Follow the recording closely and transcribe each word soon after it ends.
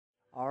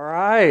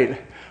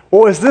right.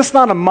 Well, is this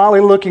not a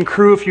motley-looking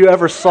crew if you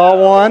ever saw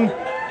one?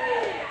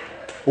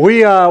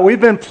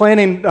 We've been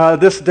planning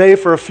this day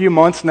for a few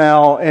months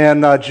now,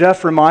 and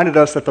Jeff reminded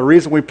us that the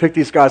reason we picked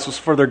these guys was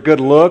for their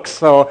good looks,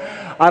 so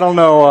I don't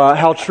know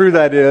how true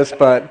that is,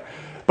 but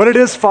it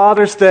is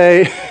Father's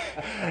Day,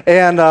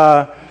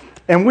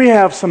 and we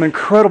have some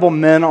incredible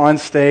men on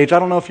stage. I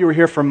don't know if you were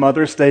here for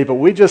Mother's Day, but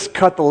we just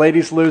cut the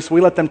ladies loose.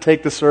 We let them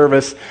take the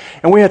service,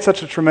 and we had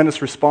such a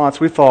tremendous response.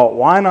 We thought,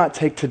 why not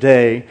take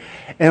today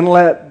and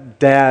let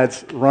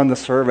dads run the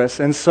service?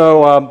 And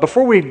so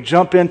before we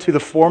jump into the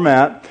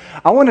format,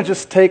 I want to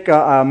just take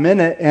a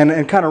minute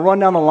and kind of run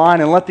down the line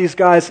and let these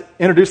guys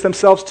introduce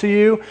themselves to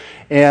you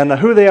and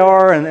who they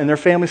are and their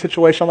family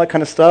situation, all that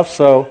kind of stuff.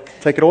 So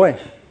take it away.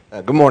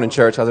 Good morning,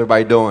 church. How's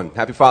everybody doing?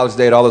 Happy Father's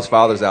Day to all those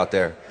fathers out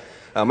there.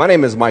 My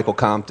name is Michael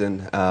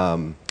Compton.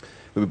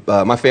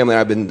 My family and I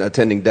have been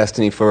attending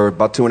Destiny for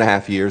about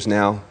 2.5 years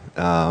now.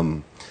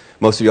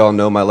 Most of you all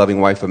know my loving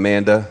wife,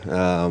 Amanda.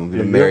 We've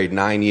been married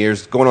 9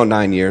 years, going on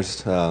 9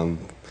 years.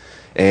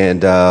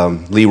 And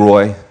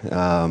Leroy,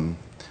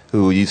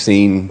 who you've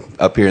seen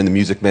up here in the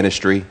music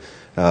ministry,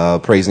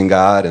 praising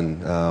God,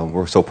 and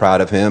we're so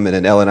proud of him. And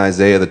then Ella and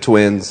Isaiah, the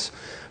twins,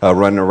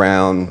 running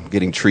around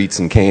getting treats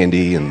and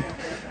candy. And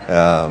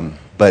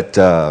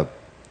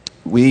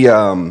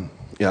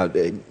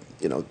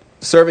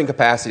serving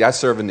capacity. I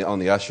serve on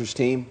the ushers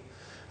team.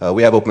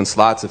 We have open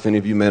slots if any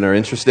of you men are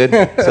interested.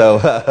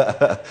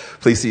 So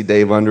please see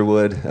Dave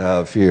Underwood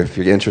if you're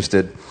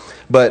interested.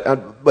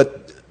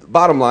 But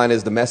bottom line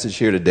is the message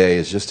here today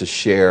is just to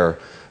share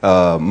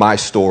my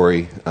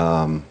story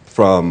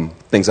from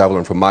things I've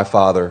learned from my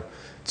father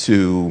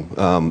to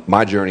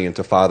my journey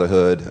into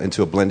fatherhood,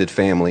 into a blended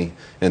family,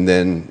 and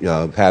then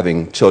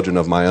having children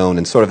of my own,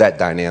 and sort of that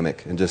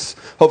dynamic. And just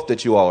hope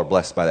that you all are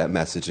blessed by that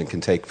message and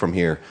can take from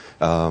here,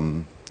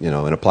 and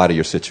apply to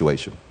your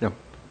situation. Yeah.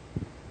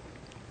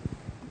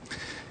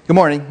 Good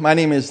morning. My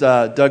name is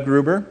Doug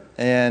Gruber,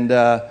 and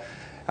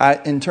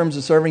in terms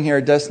of serving here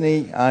at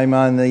Destiny, I'm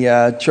on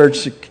the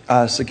church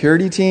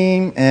security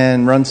team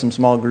and run some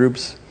small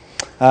groups.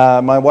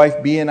 My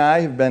wife, Bea, and I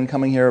have been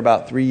coming here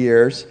about 3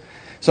 years.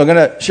 So I'm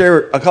going to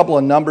share a couple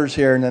of numbers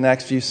here in the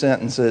next few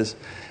sentences.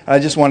 I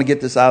just want to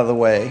get this out of the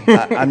way.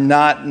 I'm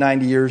not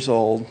 90 years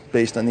old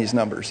based on these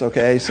numbers,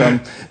 okay? So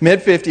I'm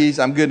mid-50s,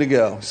 I'm good to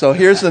go. So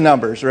here's the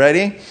numbers.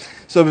 Ready?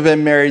 So we've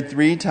been married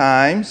 3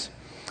 times.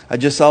 I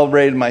just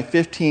celebrated my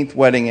 15th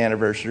wedding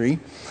anniversary.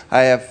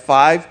 I have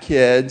 5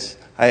 kids.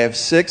 I have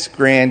 6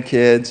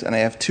 grandkids, and I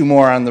have 2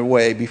 more on the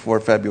way before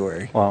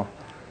February. Wow.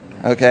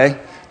 Okay?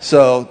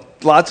 So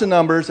lots of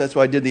numbers. That's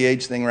why I did the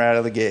age thing right out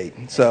of the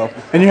gate. So,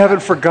 and you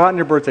haven't forgotten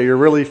your birthday. You're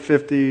really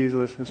 50.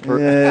 Yeah, 50,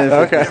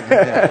 okay.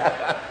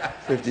 Yeah,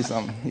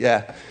 50-something.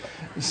 Yeah.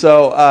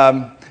 So,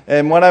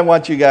 and what I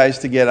want you guys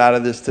to get out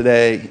of this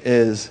today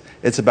is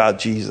it's about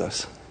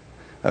Jesus.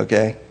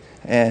 Okay?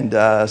 And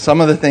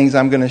some of the things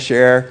I'm going to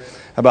share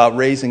about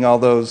raising all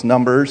those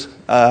numbers,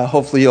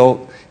 hopefully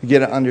you'll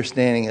get an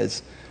understanding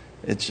is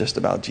it's just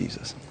about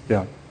Jesus.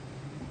 Yeah.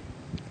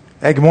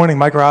 Hey, good morning.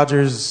 Mike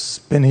Rogers,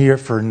 been here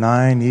for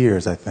 9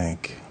 years, I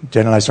think.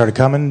 Jen and I started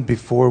coming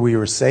before we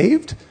were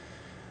saved.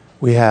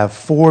 We have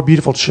 4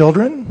 beautiful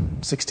children,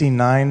 16,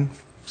 9,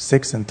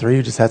 6, and 3,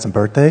 who just had some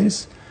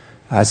birthdays.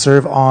 I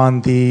serve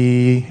on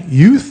the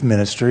youth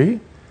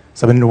ministry,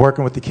 so I've been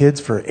working with the kids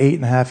for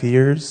 8.5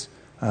 years.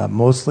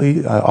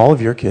 Mostly, all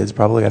of your kids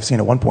probably I've seen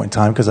at one point in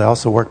time, because I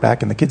also work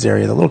back in the kids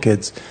area, the little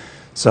kids.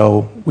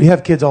 So we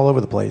have kids all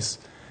over the place.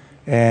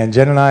 And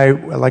Jen and I,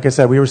 like I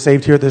said, we were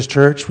saved here at this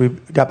church. We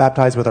got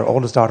baptized with our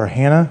oldest daughter,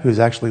 Hannah, who's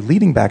actually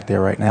leading back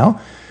there right now.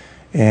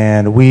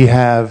 And we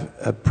have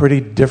a pretty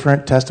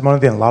different testimony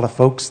than a lot of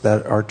folks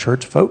that are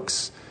church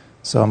folks.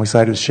 So I'm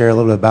excited to share a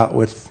little bit about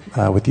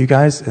with you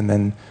guys, and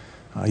then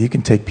you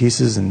can take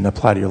pieces and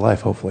apply to your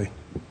life, hopefully.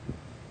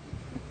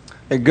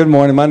 Hey, good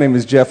morning. My name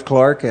is Jeff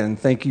Clark, and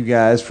thank you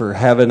guys for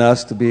having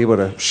us to be able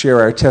to share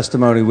our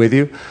testimony with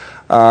you.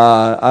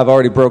 I've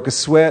already broke a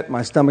sweat.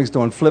 My stomach's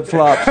doing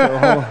flip-flops, so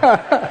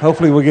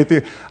hopefully we'll get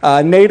through.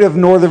 Native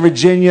Northern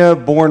Virginia,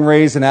 born,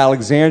 raised in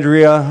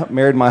Alexandria,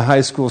 married my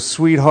high school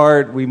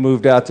sweetheart. We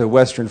moved out to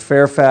Western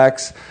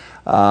Fairfax.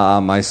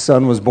 My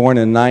son was born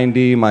in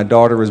 90, my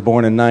daughter was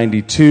born in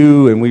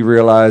 92, and we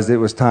realized it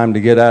was time to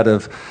get out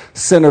of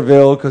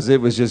Centerville because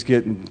it was just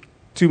getting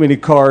too many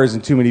cars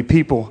and too many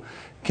people.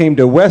 Came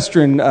to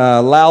Western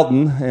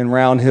Loudon, and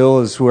Round Hill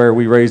is where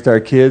we raised our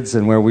kids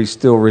and where we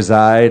still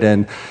reside.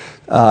 And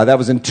that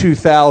was in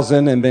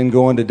 2000, and been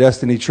going to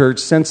Destiny Church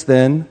since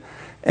then.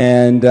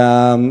 And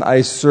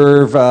I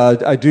serve,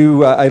 I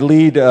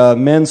lead a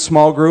men's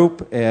small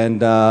group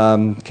and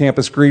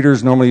campus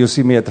greeters. Normally you'll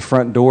see me at the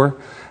front door.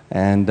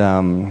 And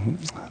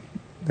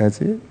that's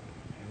it.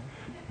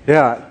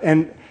 Yeah,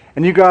 and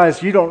you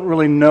guys, you don't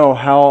really know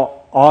how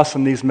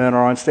awesome these men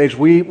are on stage.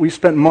 We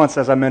spent months,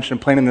 as I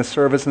mentioned, planning this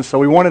service, and so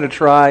we wanted to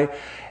try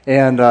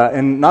and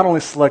not only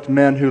select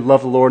men who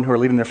love the Lord and who are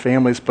leading their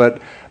families,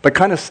 but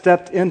kind of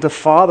stepped into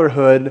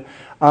fatherhood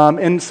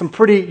in some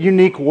pretty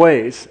unique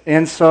ways.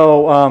 And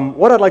so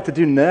what I'd like to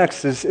do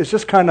next is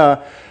just kind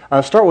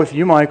of start with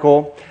you,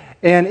 Michael,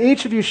 and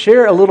each of you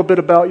share a little bit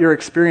about your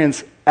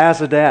experience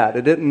as a dad.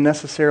 It didn't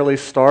necessarily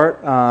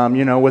start,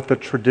 with the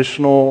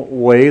traditional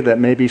way that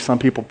maybe some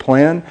people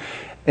plan,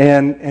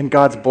 and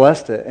God's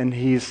blessed it, and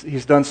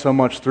He's done so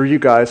much through you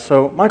guys.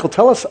 So, Michael,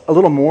 tell us a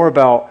little more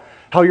about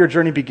how your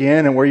journey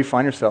began and where you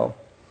find yourself.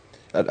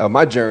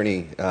 My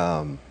journey,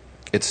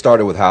 it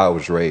started with how I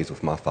was raised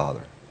with my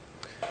father.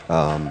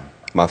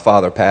 My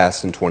father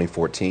passed in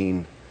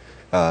 2014.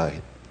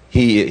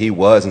 He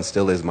was and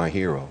still is my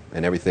hero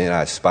and everything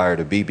I aspire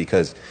to be,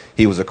 because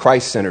he was a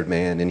Christ-centered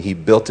man, and he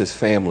built his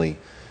family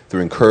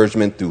through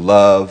encouragement, through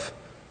love,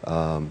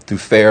 through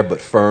fair but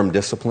firm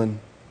discipline.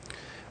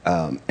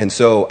 And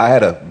so I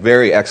had a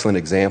very excellent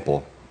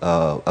example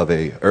of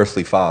a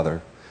earthly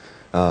father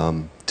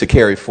to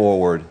carry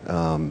forward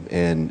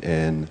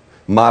and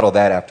model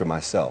that after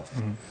myself.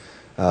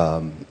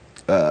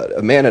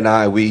 Amanda and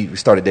I, we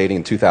started dating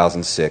in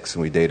 2006,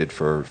 and we dated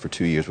for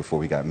 2 years before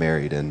we got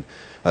married. And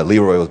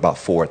Leroy was about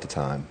 4 at the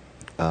time.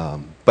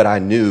 But I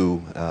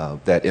knew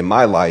that in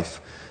my life,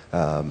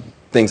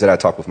 things that I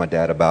talked with my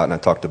dad about, and I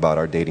talked about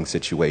our dating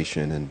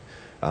situation,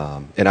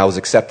 and I was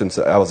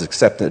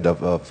accepted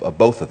of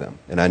both of them.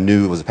 And I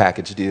knew it was a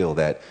package deal,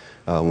 that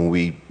when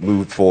we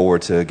moved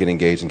forward to get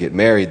engaged and get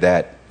married,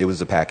 that it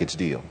was a package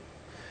deal.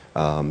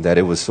 That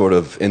it was sort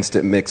of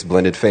instant mix,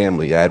 blended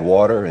family. Add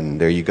water, and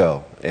there you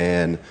go.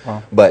 And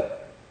wow.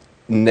 But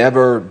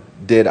never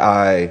did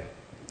I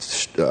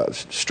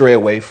stray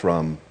away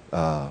from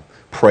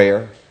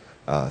prayer,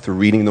 through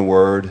reading the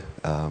Word,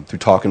 through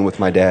talking with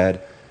my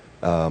dad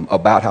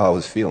about how I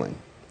was feeling,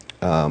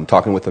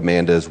 talking with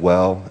Amanda as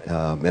well.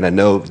 And I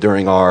know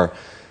during our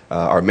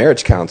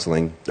marriage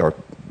counseling, our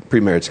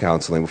pre-marriage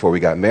counseling before we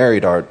got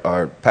married,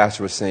 our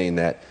pastor was saying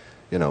that,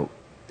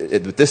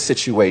 with this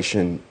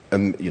situation,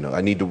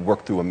 I need to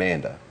work through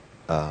Amanda.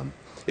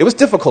 It was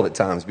difficult at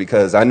times,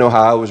 because I know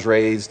how I was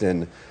raised,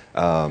 and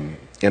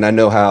I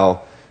know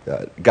how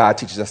God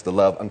teaches us to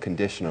love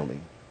unconditionally,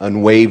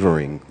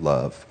 unwavering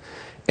love.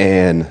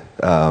 And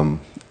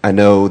I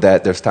know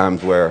that there's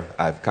times where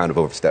I've kind of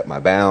overstepped my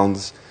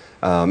bounds,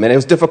 and it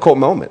was difficult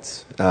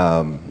moments.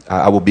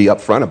 I will be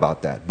upfront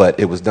about that, but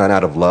it was done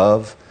out of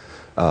love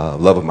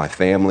of my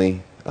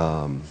family.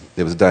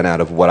 It was done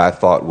out of what I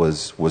thought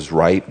was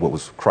right, what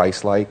was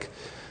Christ-like.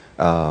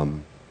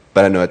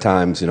 But I know at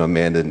times,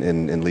 Amanda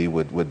and Lee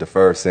would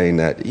defer, saying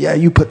that, yeah,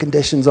 you put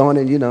conditions on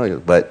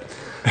it, but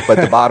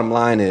the bottom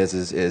line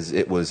is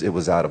it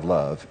was out of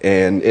love.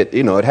 And it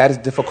had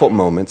its difficult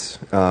moments.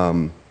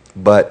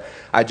 But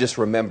I just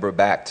remember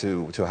back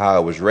to how I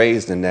was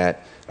raised, in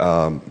that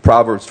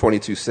Proverbs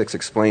 22:6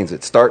 explains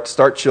it.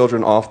 Start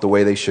children off the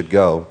way they should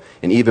go,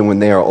 and even when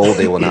they are old,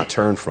 they will not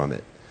turn from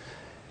it.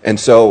 And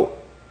so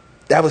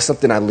that was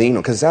something I leaned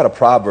on, because it's out of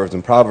Proverbs,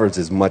 and Proverbs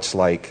is much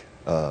like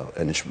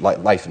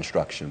life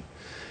instruction.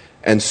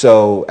 And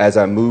so as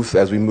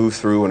we moved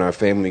through, and our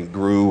family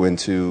grew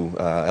into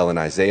Ella and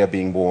Isaiah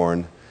being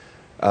born,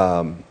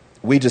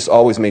 we just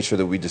always made sure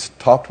that we just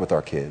talked with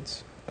our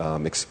kids,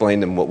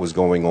 explained them what was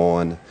going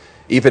on,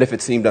 even if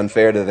it seemed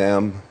unfair to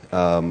them.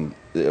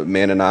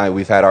 Man and I,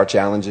 we've had our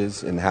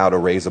challenges in how to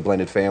raise a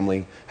blended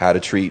family, how to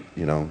treat,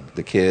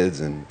 the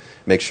kids, and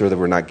make sure that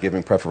we're not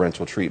giving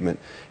preferential treatment.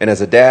 And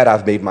as a dad,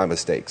 I've made my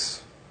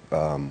mistakes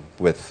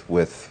with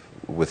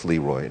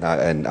Leroy,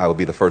 and I will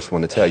be the first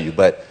one to tell you.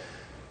 But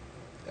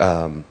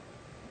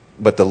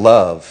the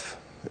love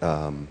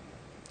and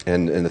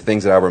the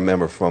things that I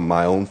remember from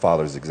my own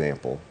father's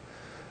example,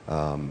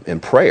 and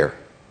prayer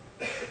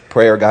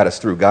got us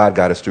through. God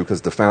got us through,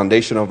 because the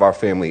foundation of our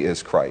family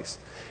is Christ.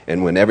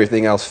 And when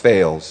everything else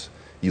fails,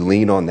 you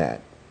lean on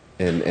that.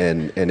 And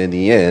in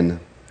the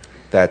end,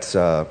 that's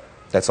all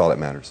that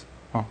matters.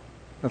 Oh,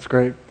 that's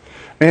great.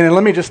 Man, and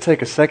let me just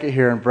take a second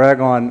here and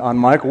brag on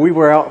Michael. We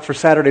were out for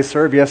Saturday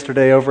Serve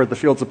yesterday over at the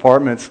Fields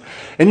Apartments,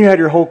 and you had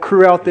your whole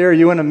crew out there,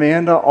 you and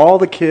Amanda, all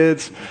the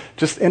kids,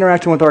 just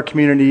interacting with our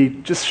community,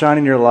 just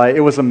shining your light.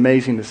 It was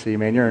amazing to see,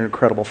 man. You're an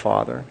incredible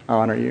father. I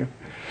honor you.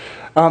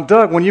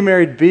 Doug, when you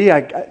married Bea,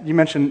 you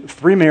mentioned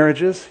 3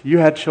 marriages. You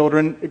had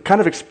children.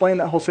 Kind of explain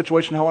that whole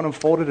situation, how it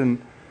unfolded.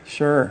 And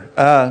Sure.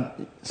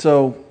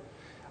 So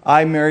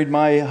I married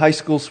my high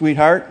school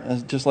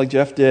sweetheart, just like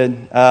Jeff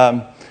did.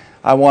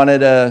 I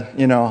wanted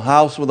a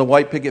house with a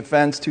white picket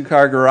fence,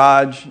 2-car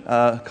garage,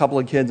 a couple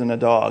of kids, and a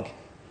dog.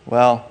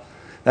 Well,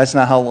 that's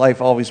not how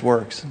life always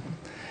works.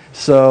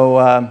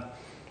 So,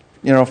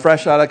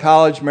 fresh out of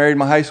college, married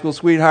my high school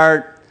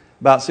sweetheart.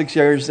 About 6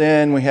 years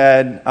in, we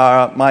had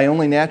my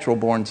only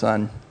natural-born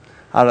son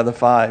out of the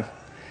 5.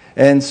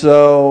 And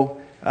so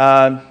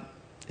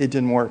it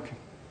didn't work.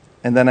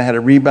 And then I had a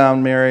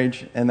rebound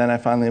marriage, and then I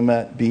finally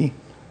met Bea.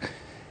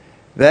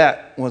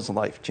 That was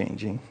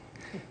life-changing.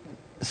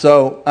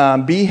 So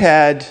Bea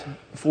had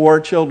 4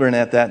 children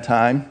at that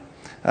time,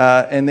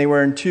 and they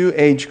were in 2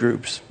 age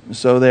groups.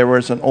 So there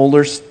was an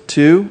older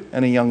 2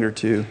 and a younger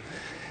 2.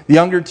 The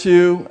younger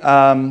two,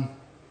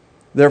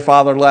 their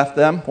father left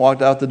them,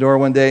 walked out the door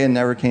one day, and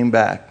never came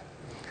back.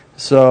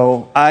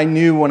 So I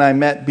knew when I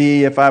met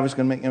B, if I was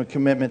going to make a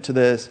commitment to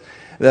this,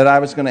 that I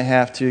was going to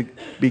have to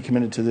be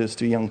committed to those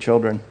two young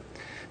children.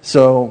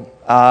 So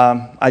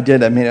I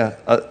did. I made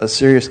a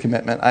serious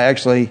commitment. I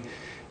actually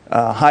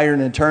hired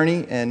an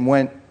attorney and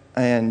went,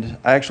 and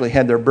I actually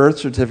had their birth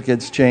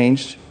certificates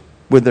changed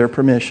with their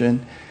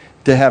permission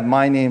to have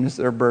my name as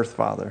their birth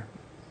father.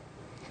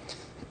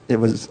 It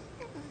was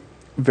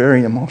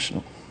very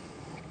emotional.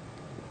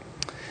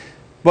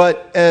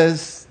 But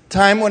as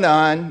time went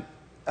on,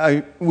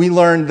 we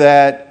learned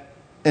that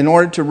in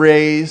order to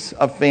raise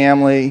a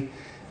family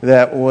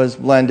that was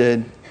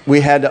blended,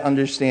 we had to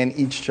understand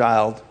each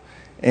child.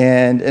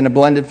 And in a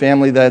blended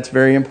family, that's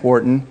very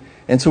important.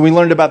 And so we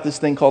learned about this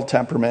thing called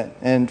temperament.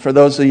 And for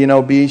those of you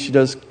know B, she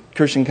does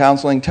Christian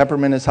counseling.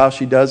 Temperament is how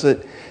she does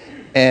it.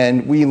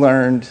 And we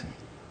learned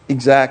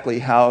exactly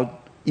how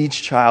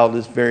each child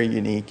is very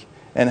unique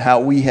and how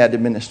we had to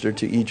minister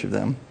to each of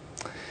them.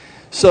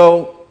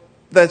 So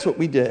that's what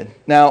we did.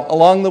 Now,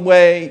 along the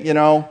way, you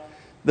know,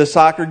 the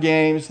soccer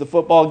games, the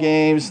football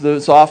games, the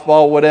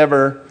softball,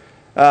 whatever,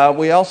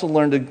 we also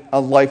learned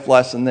a life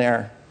lesson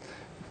there.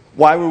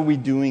 Why were we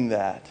doing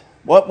that?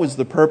 What was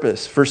the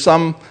purpose? For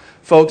some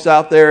folks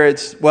out there,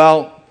 it's,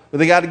 well,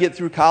 they got to get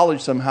through college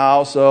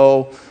somehow,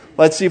 so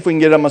let's see if we can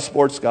get them a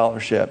sports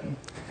scholarship.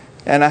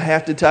 And I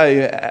have to tell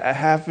you,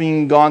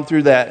 having gone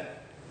through that,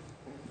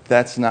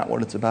 that's not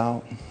what it's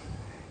about.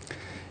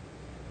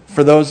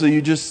 For those of you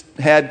who just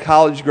had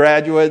college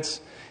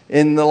graduates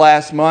in the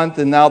last month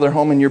and now they're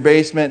home in your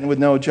basement and with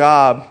no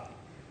job,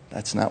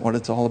 that's not what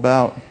it's all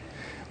about.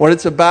 What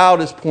it's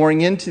about is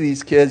pouring into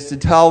these kids to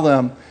tell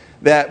them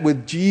that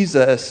with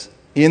Jesus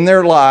in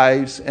their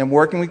lives and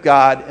working with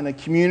God in a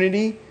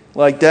community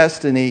like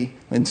Destiny,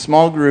 in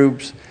small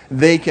groups,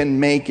 they can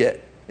make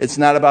it. It's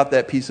not about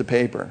that piece of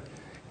paper.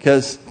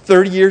 Because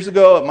 30 years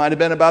ago, it might have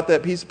been about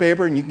that piece of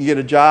paper and you can get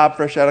a job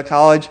fresh out of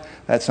college.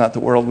 That's not the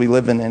world we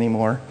live in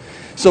anymore.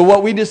 So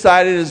what we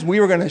decided is we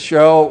were going to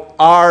show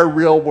our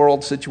real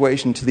world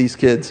situation to these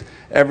kids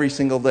every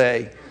single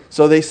day.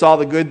 So they saw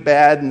the good,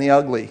 bad, and the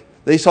ugly.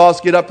 They saw us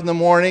get up in the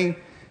morning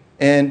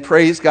and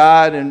praise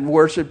God and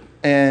worship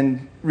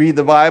and read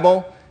the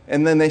Bible.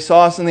 And then they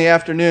saw us in the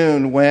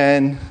afternoon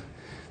when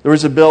there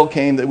was a bill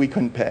came that we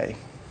couldn't pay.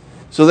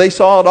 So they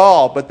saw it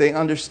all, but they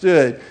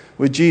understood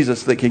with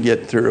Jesus they could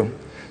get through.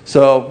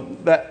 So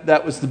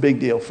that was the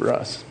big deal for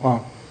us.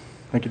 Wow.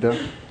 Thank you, Doug.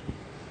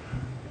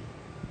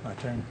 My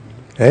turn.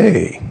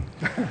 Hey.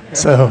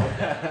 So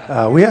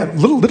we have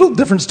a little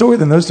different story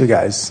than those two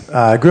guys.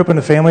 I grew up in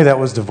a family that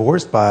was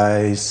divorced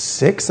by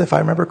 6, if I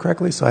remember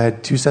correctly. So I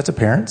had 2 sets of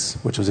parents,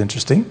 which was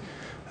interesting.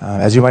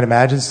 As you might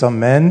imagine, some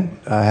men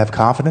have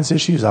confidence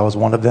issues. I was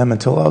one of them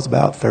until I was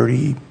about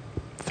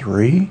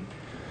 33.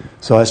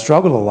 So I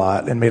struggled a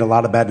lot and made a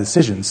lot of bad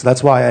decisions. So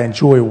that's why I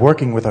enjoy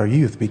working with our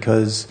youth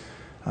because,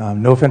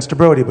 no offense to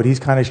Brody, but he's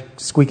kind of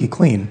squeaky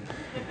clean.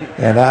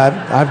 And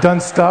I've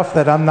done stuff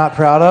that I'm not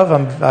proud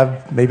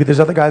of. Maybe there's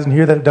other guys in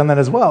here that have done that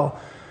as well.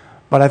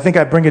 But I think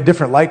I bring a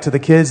different light to the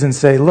kids and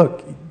say,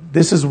 look,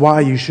 this is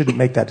why you shouldn't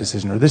make that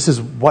decision, or this is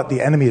what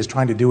the enemy is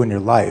trying to do in your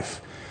life.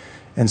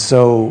 And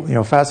so,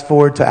 fast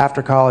forward to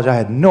after college, I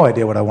had no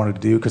idea what I wanted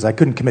to do because I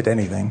couldn't commit to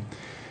anything.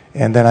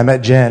 And then I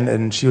met Jen,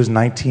 and she was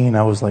 19.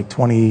 I was like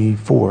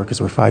 24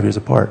 because we're 5 years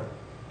apart.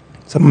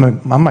 So I'm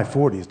in my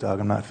 40s, Doug.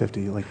 I'm not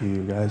 50 like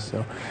you guys.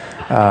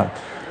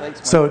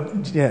 So,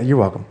 yeah, you're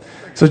welcome.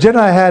 So Jen and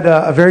I had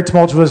a very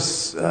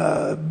tumultuous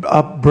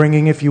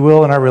upbringing, if you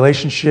will, in our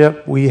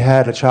relationship. We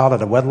had a child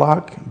out of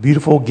wedlock,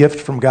 beautiful gift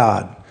from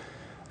God.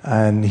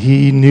 And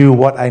he knew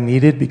what I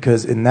needed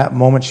because in that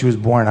moment she was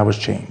born, I was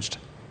changed.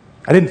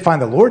 I didn't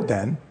find the Lord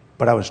then,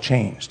 but I was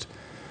changed.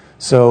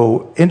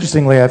 So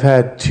interestingly, I've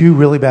had 2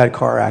 really bad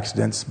car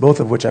accidents,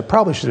 both of which I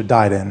probably should have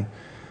died in.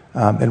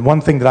 And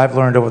one thing that I've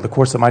learned over the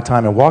course of my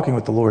time in walking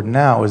with the Lord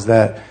now is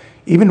that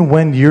even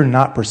when you're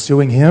not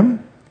pursuing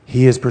Him,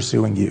 He is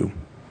pursuing you.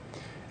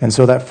 And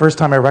so that first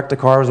time I wrecked a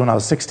car was when I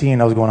was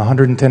 16. I was going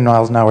 110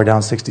 miles an hour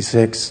down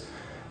 66,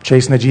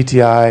 chasing a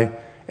GTI,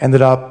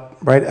 ended up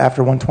right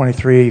after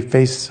 123,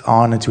 face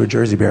on into a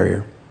Jersey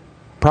barrier.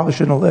 Probably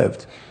shouldn't have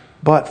lived.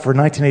 But for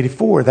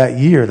 1984, that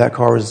year, that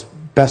car was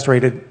best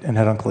rated in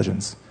head-on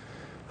collisions.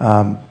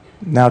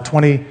 Now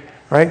 20,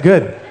 right?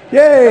 Good.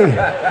 Yay!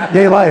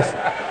 Yay life.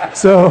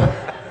 So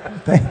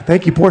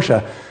thank you,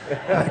 Porsche.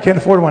 I can't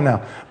afford one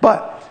now.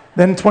 But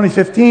then in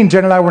 2015,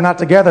 Jen and I were not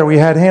together. We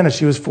had Hannah.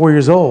 She was 4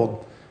 years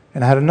old.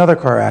 And I had another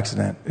car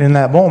accident. In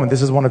that moment,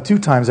 this is one of 2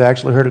 times I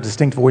actually heard a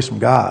distinct voice from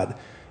God.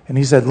 And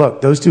He said,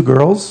 look, those 2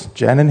 girls,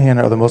 Jen and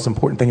Hannah, are the most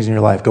important things in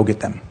your life. Go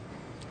get them.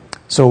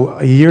 So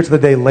a year to the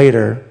day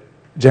later,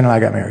 Jen and I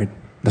got married.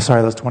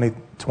 Sorry, that was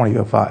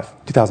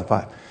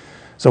 2005.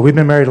 So we've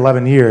been married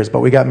 11 years,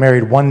 but we got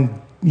married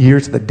 1 year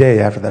to the day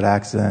after that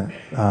accident.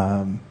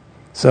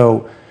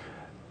 So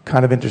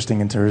kind of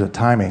interesting in terms of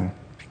timing.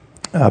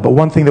 But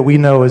one thing that we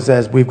know is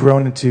as we've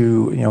grown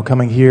into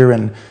coming here,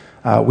 and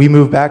we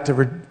moved back to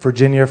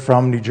Virginia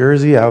from New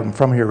Jersey. I'm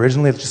from here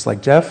originally, just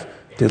like Jeff.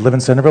 did live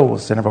in Centerville,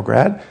 was a Centerville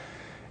grad.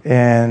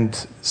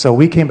 And so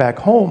we came back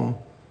home,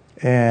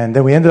 and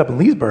then we ended up in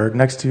Leesburg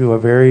next to a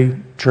very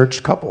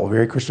church couple, a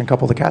very Christian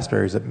couple, the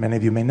Casberries, that many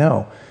of you may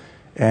know.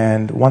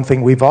 And one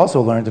thing we've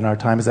also learned in our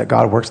time is that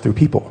God works through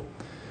people.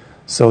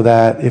 So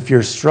that if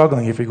you're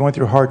struggling, if you're going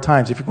through hard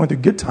times, if you're going through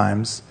good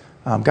times,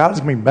 God is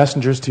going to be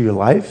messengers to your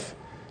life,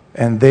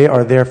 and they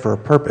are there for a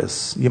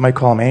purpose. You might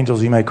call them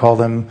angels, you might call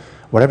them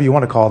whatever you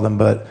want to call them,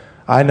 but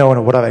I know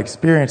and what I've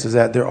experienced is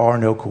that there are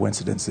no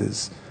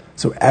coincidences.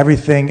 So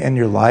everything in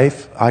your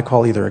life, I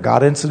call either a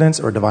God incident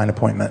or a divine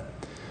appointment.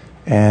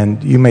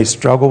 And you may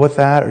struggle with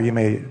that or you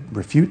may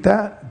refute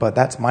that, but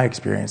that's my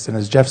experience. And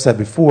as Jeff said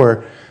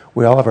before,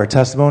 we all have our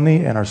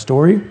testimony and our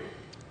story,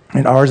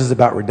 and ours is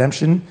about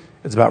redemption.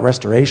 It's about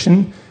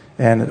restoration.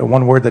 And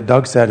one word that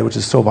Doug said, which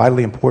is so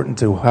vitally important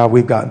to how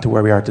we've gotten to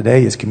where we are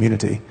today, is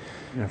community.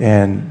 Yeah.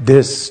 And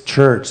this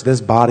church,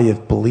 this body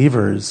of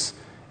believers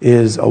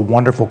is a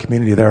wonderful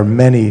community. There are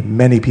many,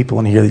 many people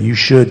in here that you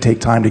should take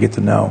time to get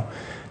to know,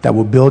 that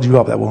will build you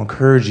up, that will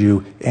encourage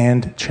you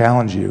and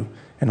challenge you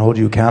and hold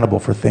you accountable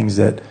for things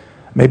that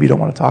maybe you don't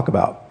want to talk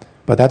about.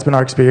 But that's been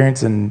our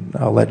experience, and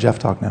I'll let Jeff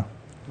talk now.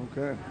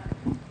 Okay.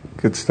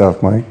 Good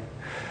stuff, Mike.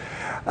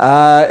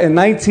 In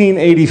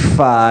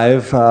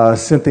 1985,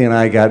 Cynthia and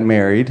I got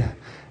married,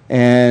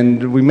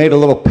 and we made a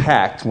little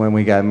pact when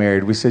we got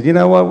married. We said, you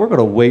know what, we're going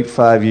to wait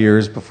 5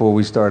 years before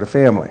we start a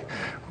family.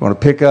 We're going to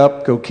pick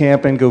up, go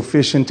camping, go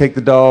fishing, take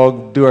the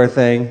dog, do our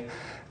thing.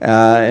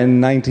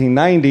 In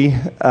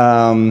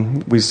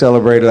 1990, we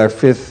celebrated our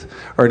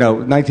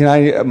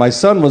 1990, my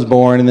son was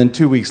born, and then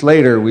 2 weeks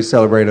later, we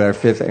celebrated our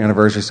 5th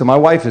anniversary. So my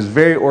wife is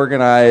very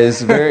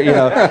organized, very,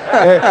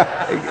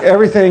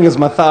 everything is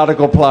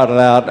methodical, plotted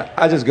out.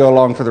 I just go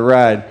along for the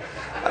ride.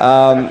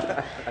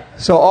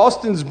 So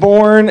Austin's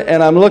born,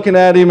 and I'm looking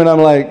at him, and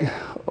I'm like,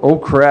 oh,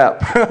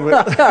 crap.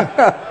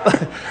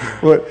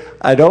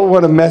 I don't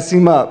want to mess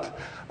him up.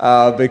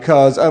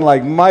 Because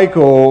unlike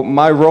Michael,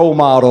 my role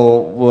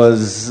model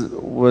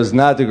was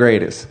not the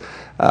greatest.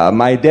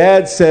 My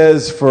dad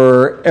says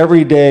for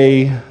every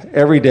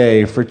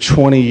day for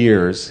 20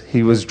 years,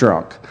 he was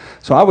drunk.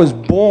 So I was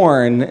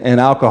born in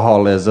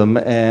alcoholism,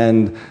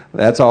 and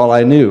that's all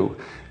I knew.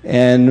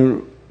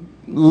 And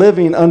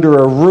living under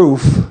a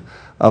roof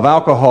of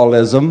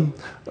alcoholism,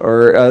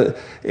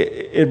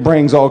 it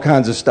brings all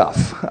kinds of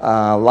stuff,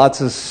 lots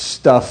of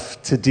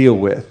stuff to deal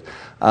with.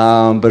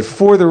 But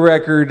for the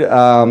record,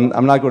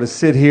 I'm not going to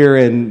sit here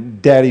and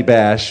daddy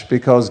bash,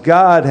 because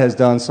God has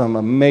done some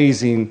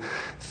amazing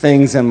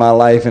things in my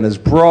life and has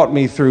brought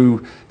me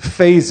through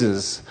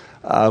phases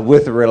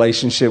with the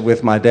relationship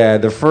with my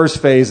dad. The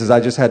first phase is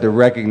I just had to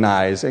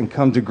recognize and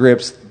come to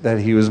grips that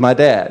he was my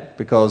dad,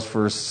 because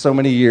for so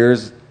many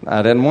years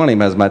I didn't want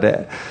him as my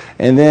dad.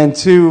 And then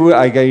two,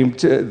 I came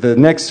to the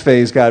next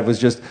phase. God was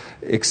just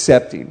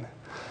accepting.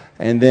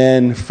 And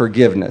then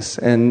forgiveness.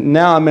 And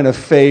now I'm in a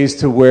phase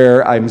to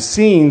where I'm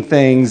seeing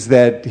things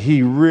that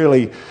he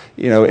really,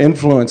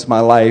 influenced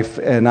my life.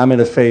 And I'm in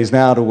a phase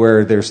now to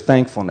where there's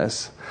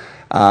thankfulness.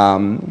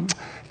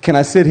 Can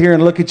I sit here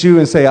and look at you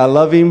and say, I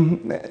love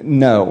him?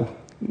 No,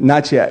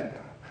 not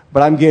yet.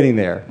 But I'm getting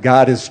there.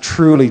 God has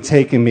truly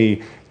taken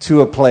me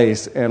to a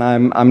place, and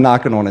I'm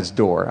knocking on his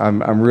door.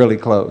 I'm really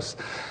close.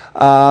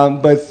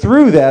 But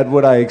through that,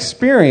 what I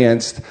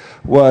experienced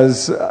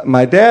was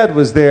my dad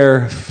was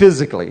there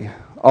physically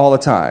all the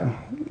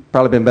time.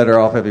 Probably been better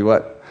off if he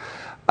wasn't.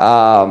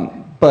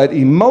 But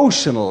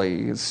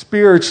emotionally,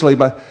 spiritually,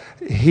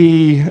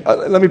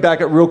 let me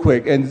back up real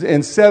quick.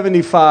 In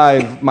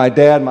 75, my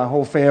dad, my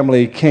whole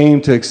family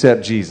came to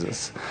accept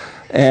Jesus.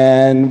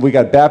 And we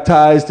got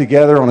baptized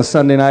together on a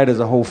Sunday night as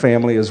a whole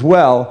family as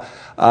well.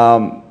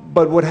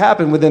 But what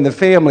happened within the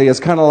family is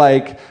kind of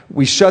like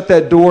we shut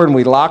that door and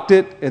we locked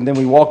it, and then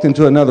we walked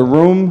into another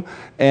room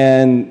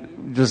and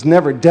just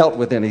never dealt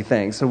with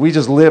anything. So we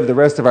just lived the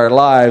rest of our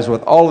lives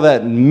with all of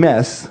that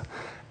mess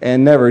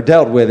and never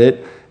dealt with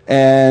it.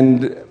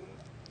 And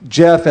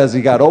Jeff, as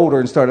he got older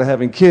and started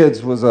having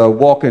kids, was a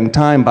walking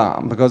time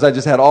bomb, because I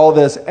just had all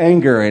this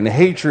anger and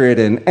hatred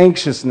and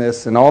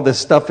anxiousness and all this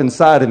stuff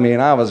inside of me,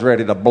 and I was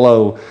ready to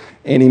blow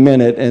any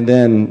minute, and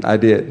then I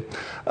did.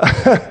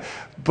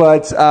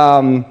 But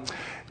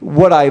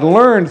what I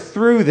learned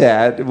through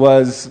that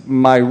was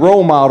my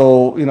role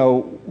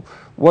model,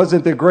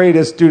 wasn't the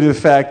greatest, due to the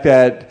fact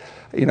that,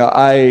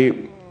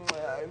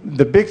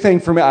 the big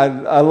thing for me,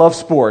 I love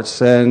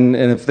sports, and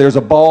if there's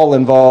a ball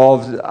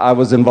involved, I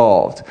was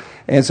involved.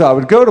 And so I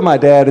would go to my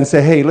dad and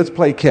say, hey, let's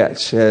play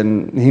catch,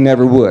 and he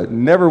never would.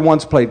 Never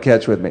once played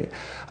catch with me.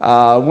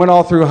 Went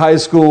all through high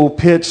school,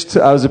 pitched.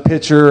 I was a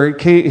pitcher.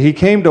 He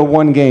came to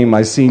one game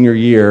my senior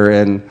year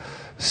and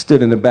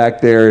stood in the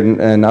back there,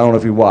 and I don't know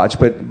if you watched,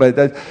 but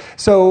that,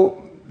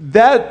 so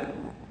that,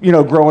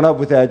 growing up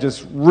with that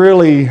just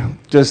really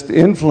just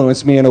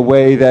influenced me in a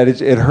way that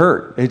it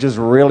hurt. It just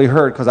really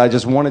hurt because I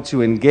just wanted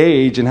to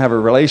engage and have a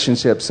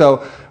relationship. So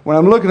when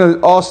I'm looking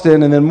at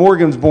Austin, and then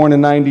Morgan's born in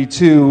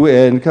 '92,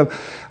 and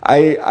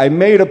I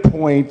made a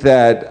point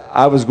that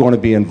I was going to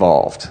be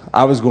involved.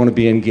 I was going to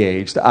be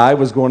engaged. I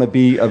was going to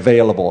be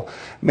available.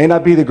 May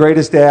not be the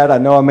greatest dad. I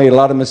know I made a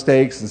lot of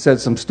mistakes and said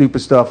some stupid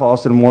stuff.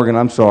 Austin and Morgan,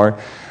 I'm sorry.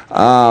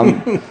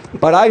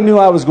 But I knew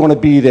I was going to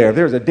be there.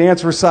 There's a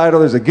dance recital,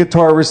 there's a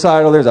guitar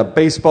recital, there's a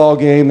baseball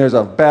game, there's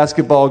a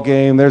basketball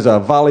game, there's a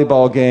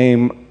volleyball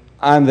game.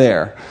 I'm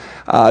there.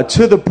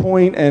 To the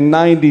point in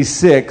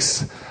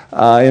 '96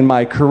 in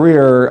my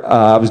career,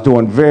 I was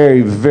doing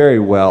very, very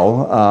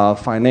well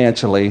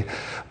financially.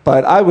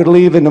 But I would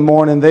leave in the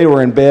morning, they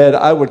were in bed.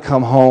 I would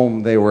come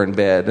home, they were in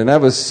bed. And that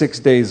was 6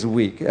 days a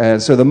week.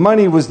 And so the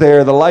money was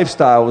there, the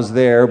lifestyle was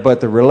there, but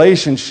the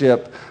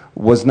relationship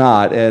was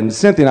not. And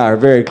Cynthia and I are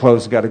very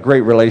close, got a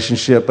great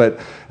relationship. But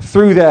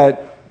through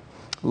that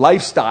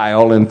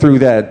lifestyle and through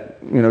that,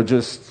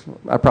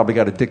 I probably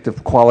got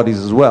addictive qualities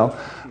as well,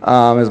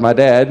 as my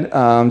dad,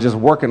 just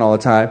working all the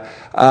time.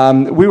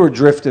 We were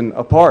drifting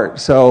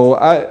apart. So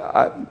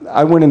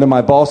I went into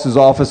my boss's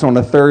office on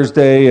a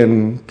Thursday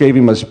and gave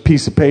him a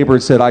piece of paper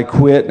that said I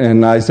quit.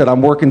 And I said,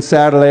 I'm working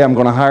Saturday. I'm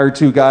going to hire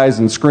 2 guys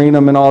and screen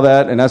them and all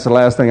that. And that's the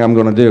last thing I'm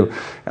going to do.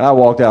 And I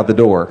walked out the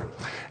door.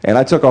 And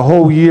I took a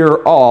whole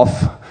year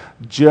off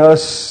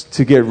just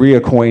to get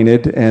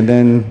reacquainted and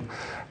then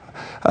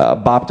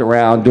bopped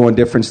around doing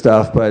different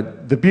stuff.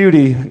 But the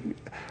beauty,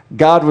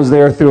 God was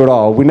there through it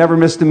all. We never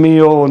missed a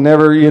meal,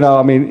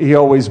 He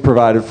always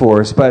provided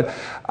for us. But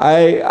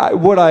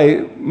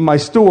my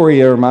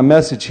story or my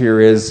message here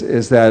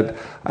is that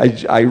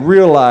I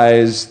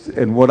realized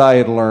and what I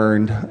had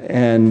learned,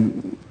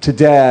 and to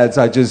dads,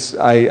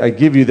 I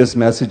give you this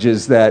message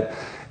is that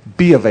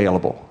be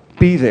available.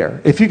 Be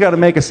there. If you got to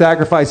make a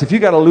sacrifice, if you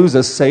got to lose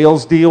a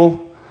sales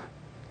deal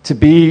to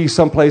be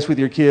someplace with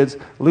your kids,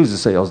 lose a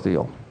sales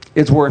deal.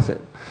 It's worth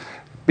it.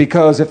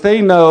 Because if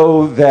they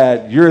know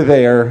that you're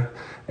there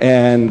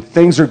and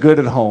things are good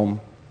at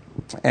home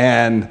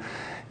and,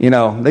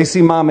 they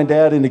see mom and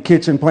dad in the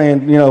kitchen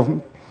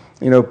playing,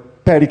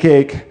 patty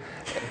cake,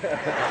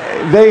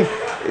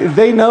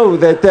 they know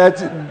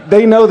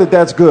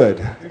that's good.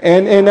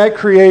 And that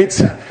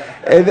creates...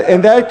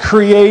 And that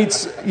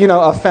creates,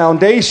 a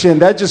foundation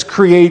that just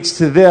creates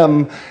to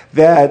them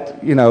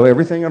that,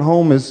 everything at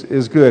home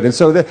is good. And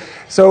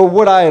so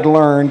what I had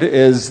learned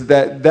is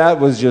that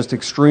was just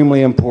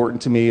extremely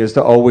important to me, is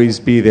to always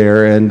be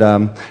there. And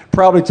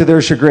probably to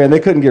their chagrin,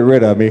 they couldn't get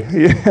rid of me.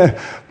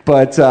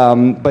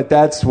 But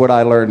that's what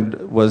I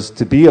learned, was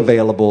to be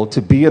available,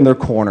 to be in their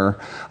corner.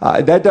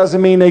 That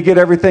doesn't mean they get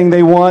everything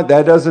they want.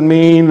 That doesn't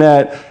mean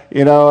that,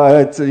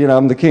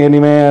 I'm the candy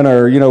man,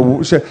 or,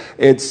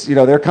 it's,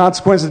 there are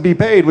consequences to be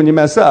paid when you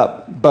mess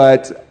up.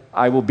 But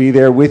I will be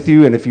there with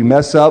you, and if you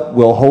mess up,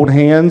 we'll hold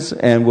hands,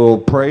 and we'll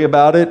pray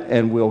about it,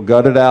 and we'll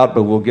gut it out,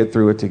 but we'll get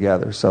through it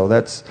together. So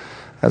that's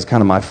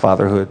kind of my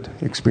fatherhood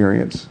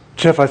experience.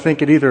 Jeff, I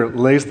think it either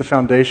lays the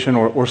foundation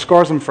or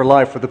scars them for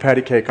life with the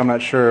patty cake. I'm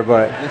not sure,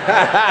 but...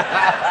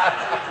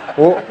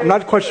 Well, I'm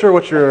not quite sure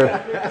what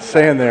you're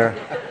saying there.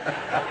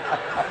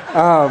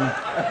 All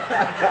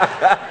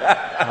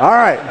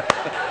right.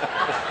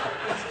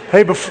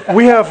 Hey,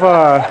 we have...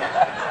 Oh,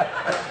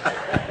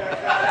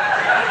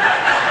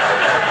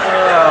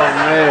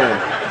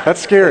 man.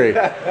 That's scary.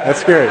 That's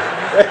scary. I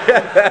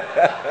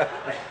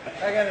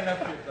got enough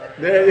kids.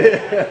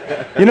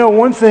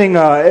 One thing,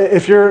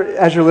 as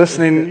you're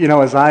listening,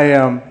 as I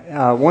am,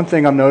 one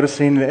thing I'm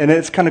noticing, and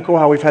it's kind of cool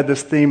how we've had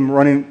this theme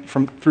running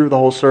through the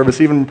whole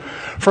service, even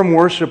from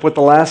worship with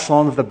the last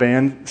song of the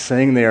band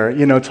sang there,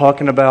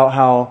 talking about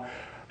how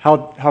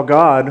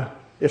God,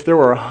 if there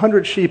were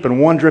 100 sheep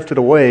and one drifted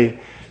away,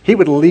 He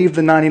would leave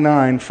the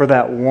 99 for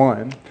that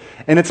one.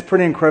 And it's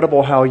pretty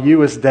incredible how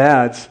you as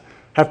dads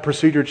have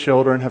pursued your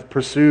children, have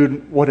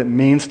pursued what it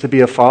means to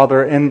be a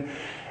father. And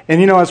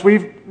as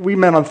we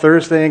met on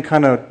Thursday and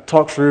kind of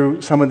talked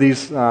through some of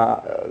these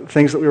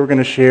things that we were going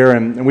to share,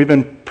 and we've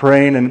been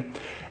praying,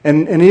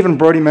 and even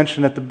Brody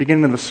mentioned at the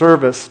beginning of the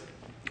service,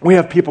 we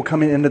have people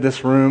coming into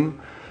this room,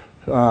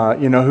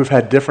 who've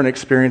had different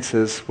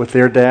experiences with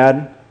their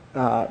dad,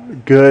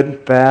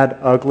 good, bad,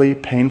 ugly,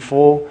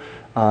 painful,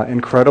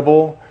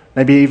 incredible.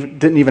 Maybe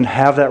didn't even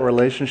have that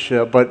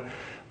relationship. But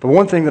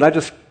one thing that I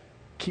just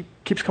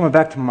keeps coming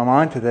back to my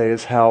mind today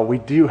is how we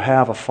do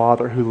have a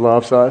Father who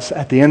loves us.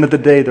 At the end of the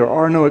day, there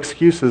are no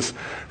excuses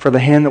for the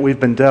hand that we've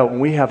been dealt. And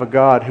we have a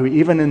God who,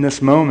 even in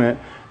this moment,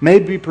 may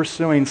be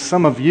pursuing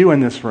some of you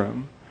in this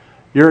room.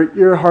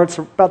 Your heart's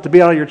about to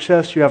be out of your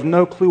chest. You have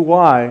no clue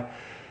why.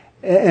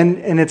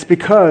 And it's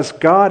because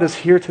God is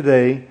here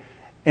today,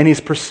 and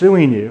He's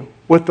pursuing you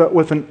with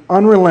an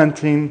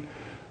unrelenting,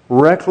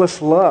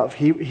 reckless love.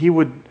 He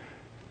would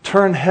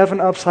turn heaven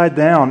upside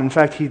down. In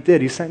fact, He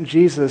did. He sent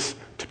Jesus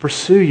to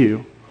pursue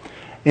you.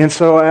 And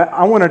so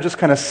I want to just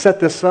kind of set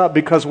this up,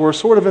 because we're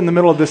sort of in the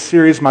middle of this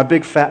series, My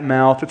Big Fat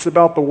Mouth. It's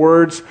about the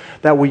words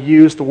that we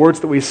use, the words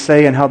that we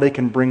say, and how they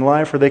can bring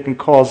life or they can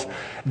cause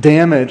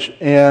damage.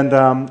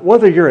 And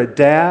whether you're a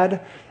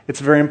dad, It's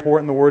very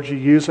important the words you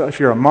use. If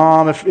you're a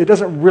mom, it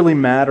doesn't really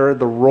matter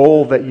the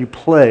role that you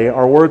play.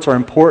 Our words are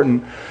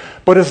important.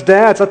 But as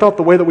dads, I thought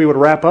the way that we would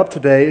wrap up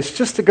today is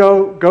just to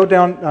go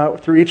down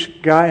through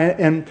each guy,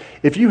 and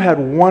if you had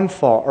one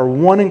thought or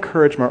one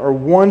encouragement or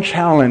one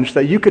challenge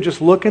that you could just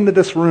look into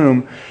this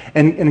room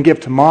and give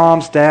to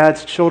moms,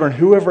 dads, children,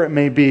 whoever it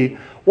may be,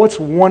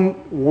 what's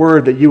one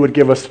word that you would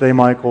give us today,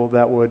 Michael,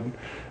 that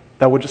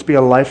would just be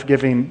a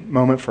life-giving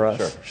moment for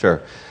us?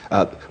 Sure.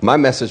 My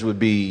message would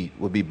be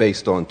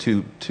based on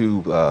two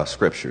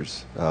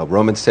scriptures.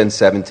 Romans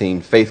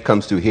 10:17, faith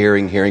comes through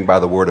hearing, hearing by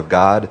the word of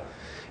God.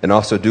 And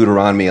also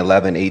Deuteronomy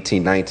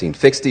 11:18-19.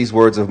 Fix these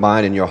words of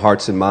mine in your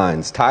hearts and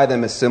minds. Tie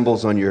them as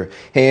symbols on your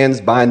hands.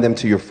 Bind them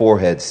to your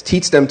foreheads.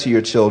 Teach them to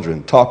your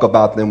children. Talk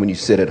about them when you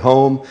sit at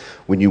home,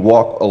 when you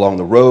walk along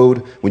the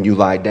road, when you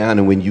lie down,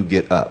 and when you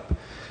get up.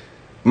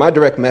 My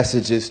direct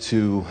message is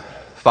to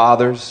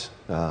fathers,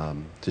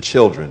 to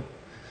children,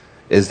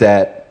 is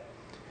that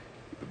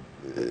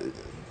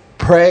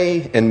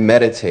pray and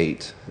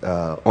meditate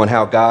on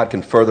how God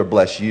can further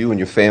bless you and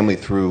your family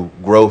through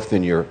growth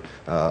in your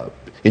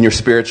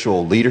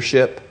spiritual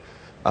leadership,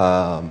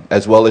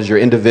 as well as your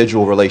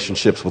individual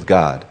relationships with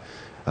God.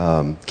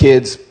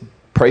 Kids,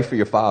 pray for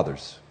your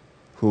fathers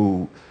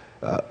who,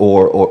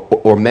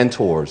 or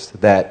mentors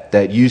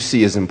that you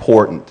see as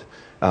important,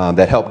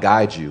 that help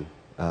guide you.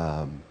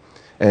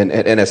 And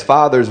as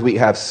fathers, we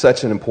have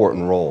such an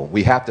important role.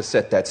 We have to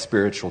set that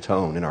spiritual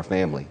tone in our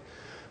family.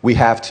 We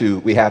have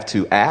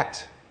to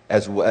act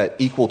as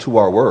equal to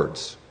our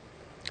words,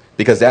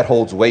 because that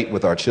holds weight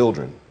with our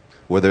children,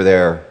 whether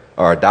they're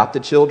our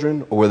adopted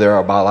children or whether they're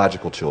our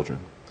biological children.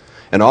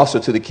 And also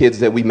to the kids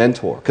that we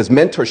mentor, because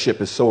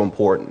mentorship is so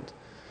important,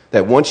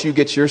 that once you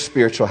get your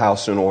spiritual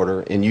house in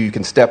order and you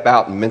can step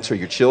out and mentor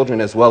your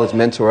children as well as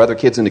mentor other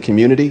kids in the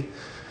community.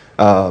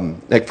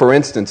 Like for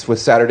instance, with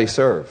Saturday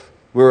Serve,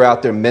 we were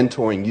out there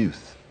mentoring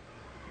youth.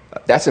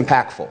 That's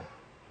impactful.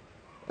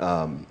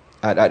 From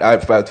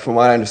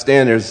what I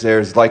understand,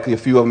 there's likely a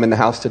few of them in the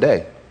house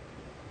today,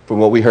 from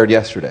what we heard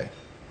yesterday.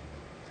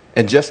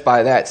 And just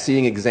by that,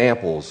 seeing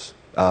examples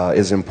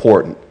is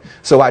important.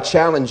 So I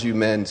challenge you,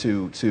 men,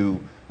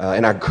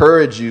 and I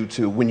encourage you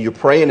to, when you're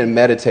praying and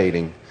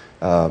meditating,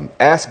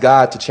 ask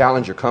God to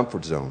challenge your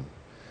comfort zone.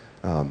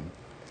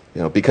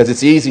 Because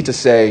it's easy to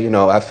say,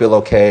 I feel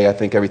okay, I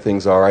think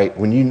everything's all right,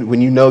 when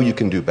you know you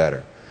can do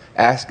better.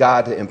 Ask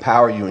God to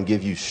empower you and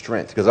give you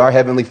strength, because our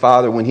Heavenly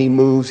Father, when He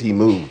moves, He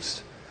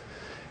moves.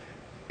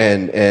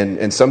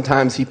 And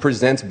sometimes He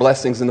presents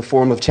blessings in the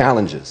form of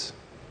challenges.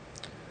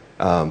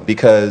 And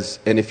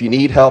if you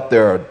need help,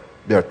 there are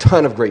a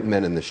ton of great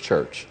men in this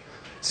church.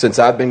 Since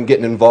I've been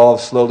getting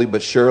involved slowly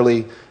but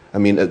surely,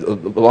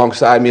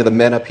 alongside me are the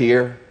men up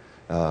here,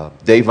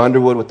 Dave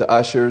Underwood with the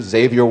ushers,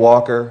 Xavier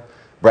Walker,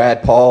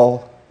 Brad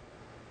Paul,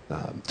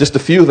 just a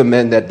few of the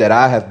men that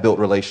I have built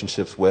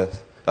relationships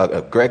with,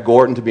 Greg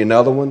Gordon to be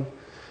another one,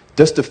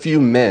 just a few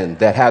men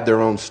that have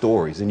their own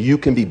stories, and you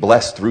can be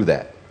blessed through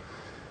that.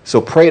 So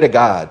pray to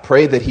God,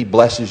 pray that He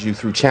blesses you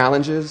through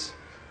challenges,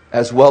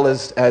 as well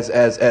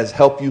as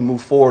help you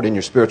move forward in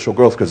your spiritual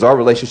growth, because our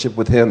relationship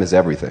with Him is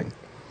everything.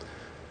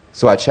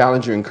 So I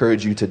challenge you,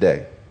 encourage you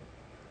today.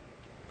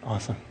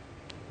 Awesome.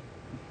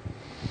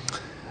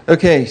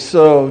 Okay,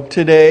 so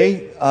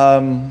today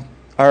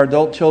our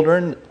adult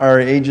children are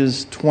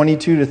ages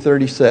 22 to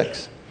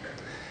 36.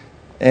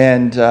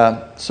 And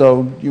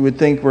so you would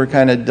think we're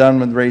kind of done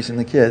with raising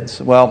the kids.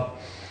 Well,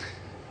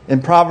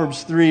 in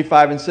Proverbs 3,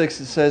 5, and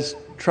 6, it says,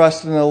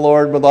 trust in the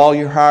Lord with all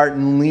your heart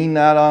and lean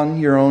not on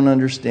your own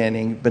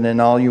understanding, but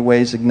in all your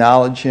ways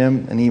acknowledge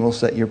Him, and He will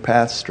set your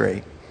path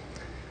straight.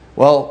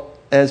 Well,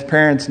 as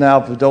parents now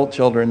of adult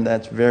children,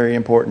 that's very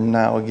important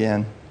now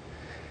again.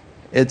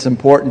 It's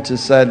important to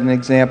set an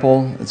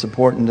example. It's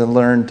important to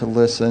learn to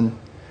listen.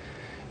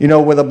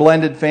 With a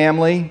blended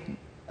family,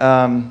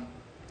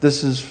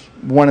 this is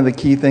one of the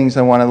key things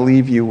I want to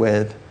leave you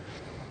with.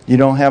 You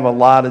don't have a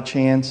lot of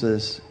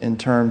chances in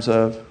terms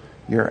of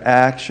your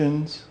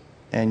actions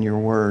and your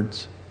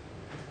words.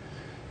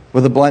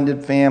 With a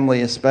blended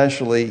family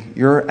especially,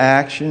 your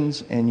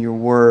actions and your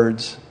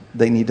words,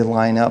 they need to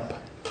line up.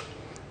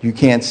 You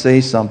can't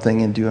say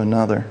something and do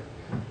another.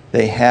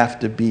 They have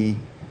to be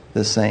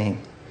the same.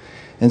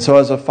 And so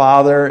as a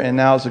father and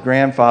now as a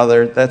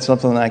grandfather, that's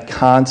something that I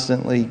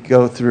constantly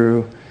go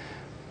through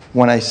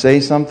when I say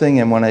something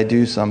and when I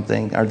do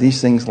something. Are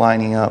these things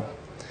lining up?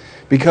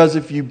 Because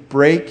if you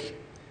break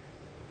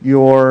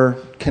your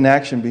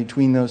connection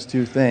between those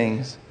two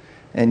things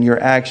and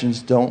your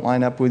actions don't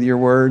line up with your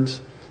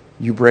words,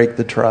 you break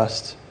the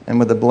trust. And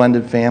with a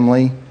blended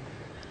family,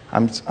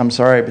 I'm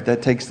sorry, but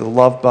that takes the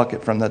love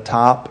bucket from the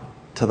top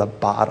to the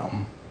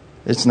bottom.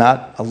 It's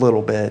not a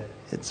little bit.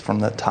 It's from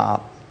the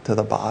top to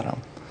the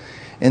bottom.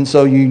 And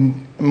so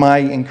my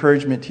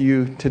encouragement to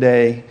you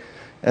today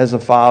as a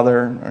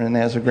father and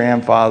as a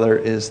grandfather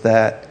is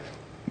that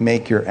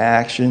make your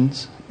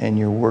actions and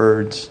your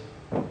words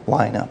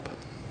line up.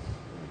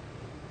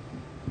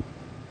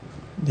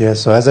 Yeah,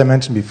 so as I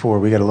mentioned before,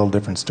 we got a little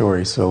different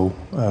story. So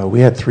we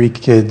had 3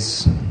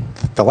 kids,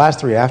 the last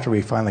 3 after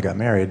we finally got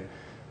married.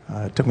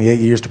 It took me 8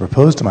 years to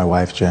propose to my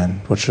wife,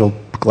 Jen, which she'll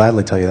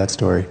gladly tell you that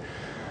story.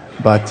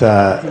 But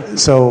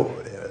so,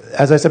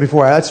 as I said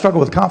before, I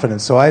struggled with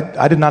confidence. So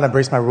I did not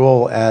embrace my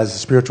role as a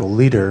spiritual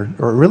leader,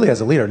 or really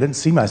as a leader. I didn't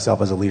see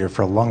myself as a leader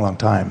for a long, long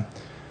time.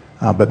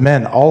 But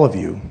men, all of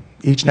you,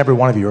 each and every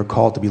one of you are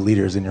called to be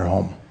leaders in your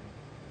home.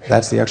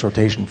 That's the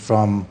exhortation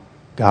from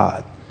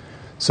God.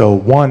 So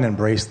 1,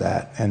 embrace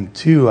that. And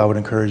 2, I would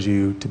encourage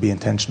you to be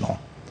intentional.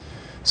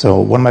 So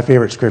one of my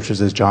favorite scriptures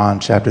is John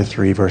chapter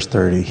 3, verse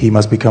 30. He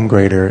must become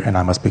greater and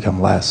I must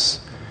become less.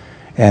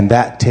 And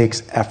that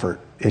takes effort.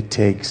 It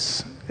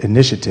takes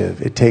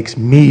initiative. It takes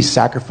me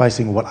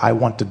sacrificing what I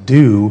want to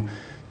do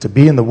to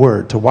be in the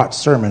Word, to watch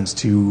sermons,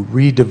 to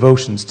read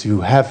devotions,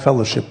 to have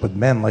fellowship with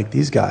men like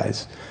these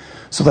guys,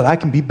 so that I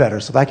can be better,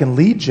 so that I can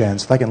lead Jen,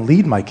 so that I can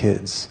lead my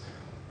kids.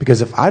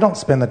 Because if I don't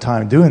spend the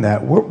time doing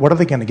that, what are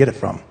they going to get it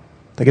from?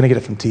 They're going to get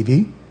it from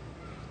TV?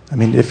 I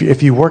mean,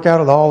 if you work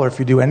out at all, or if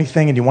you do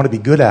anything and you want to be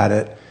good at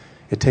it,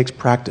 it takes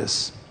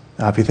practice.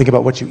 If you think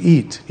about what you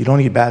eat, you don't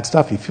eat bad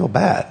stuff, you feel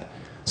bad.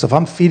 So if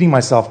I'm feeding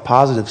myself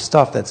positive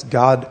stuff that's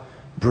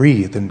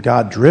God-breathed and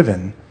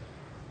God-driven,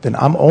 then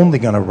I'm only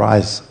going to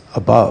rise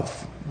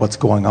above what's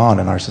going on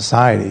in our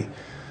society.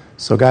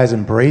 So guys,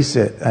 embrace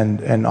it.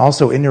 And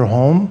also in your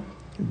home,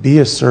 be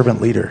a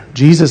servant leader.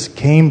 Jesus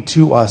came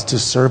to us to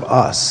serve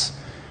us.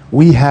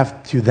 We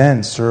have to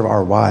then serve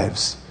our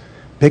wives.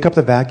 Pick up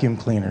the vacuum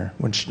cleaner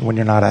when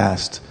you're not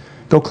asked.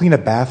 Go clean a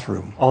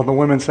bathroom. All the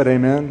women said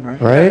amen,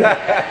 right?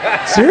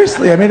 Right?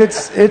 Seriously, I mean,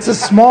 it's a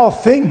small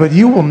thing, but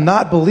you will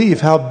not believe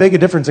how big a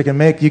difference it can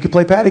make. You could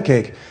play patty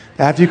cake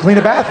after you clean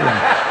a bathroom.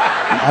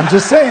 I'm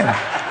just saying.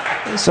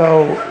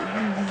 So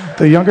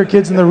the younger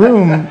kids in the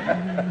room,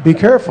 be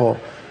careful.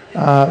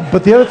 But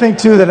the other thing,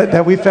 too,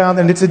 that we found,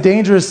 and it's a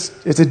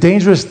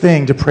dangerous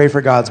thing to pray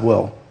for God's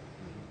will.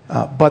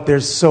 But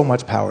there's so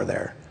much power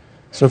there.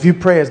 So if you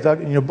pray, as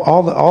Doug,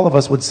 all of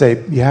us would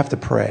say, you have to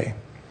pray.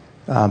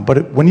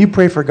 But when you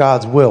pray for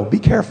God's will, be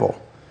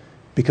careful,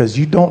 because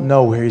you don't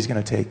know where He's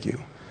going to take you.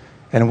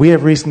 And we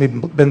have recently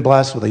been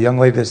blessed with a young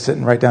lady that's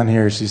sitting right down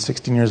here. She's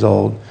 16 years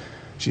old.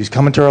 She's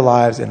come into our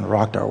lives and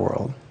rocked our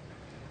world.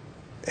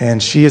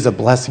 And she is a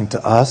blessing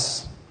to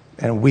us.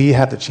 And we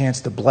have the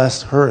chance to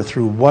bless her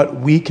through what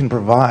we can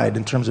provide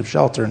in terms of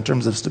shelter, in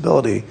terms of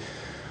stability.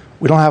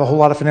 We don't have a whole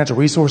lot of financial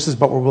resources,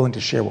 but we're willing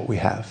to share what we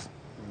have.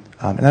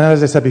 And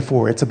as I said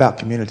before, it's about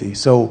community.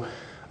 So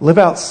live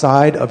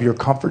outside of your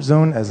comfort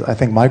zone, as I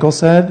think Michael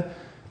said,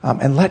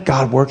 and let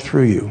God work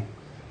through you.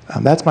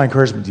 That's my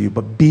encouragement to you,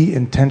 but be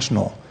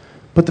intentional.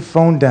 Put the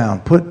phone down,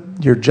 put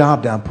your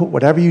job down, put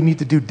whatever you need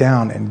to do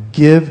down, and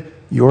give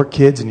your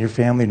kids and your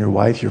family and your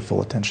wife your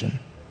full attention.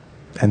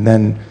 And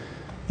then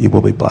you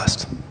will be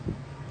blessed.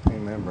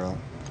 Amen, bro.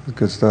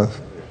 Good stuff.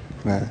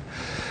 Man. It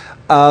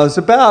was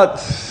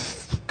about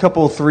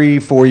couple,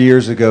 3-4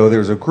 years ago, there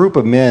was a group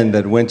of men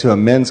that went to a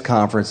men's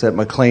conference at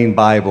McLean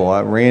Bible.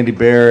 Randy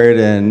Barrett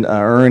and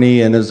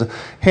Ernie, and there's a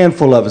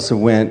handful of us that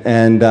went.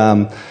 And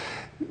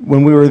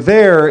when we were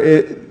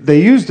there, they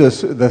used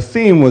the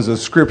theme was a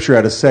scripture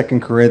out of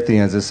 2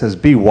 Corinthians. It says,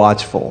 "Be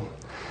watchful,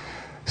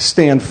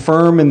 stand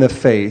firm in the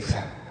faith,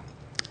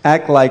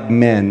 act like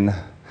men,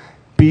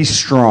 be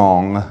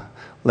strong,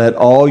 let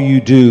all you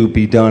do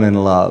be done in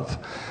love."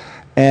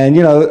 And,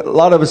 a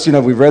lot of us,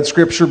 we've read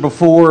Scripture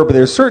before, but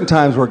there's certain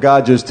times where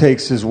God just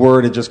takes His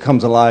Word, it just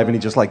comes alive, and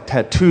He just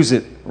tattoos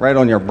it right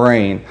on your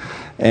brain.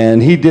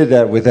 And He did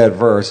that with that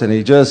verse, and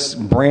He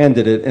just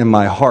branded it in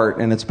my heart.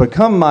 And it's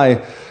become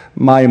my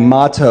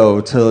motto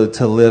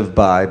to live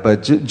by.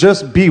 But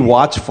just be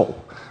watchful.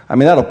 I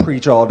mean, that'll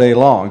preach all day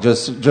long.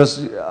 Just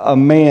a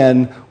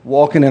man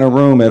walking in a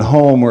room at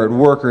home or at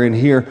work or in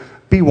here,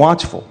 be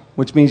watchful,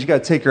 which means you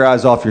got to take your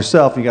eyes off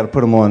yourself, and you got to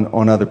put them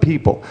on other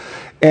people.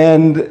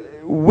 And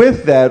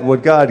with that,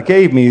 what God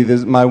gave me,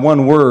 my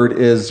one word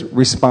is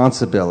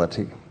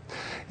responsibility.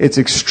 It's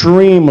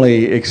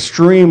extremely,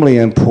 extremely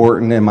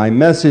important, and my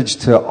message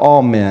to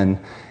all men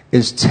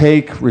is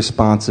take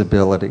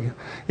responsibility.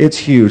 It's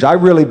huge. I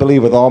really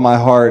believe with all my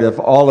heart, if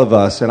all of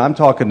us, and I'm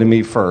talking to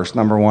me first,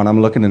 number one,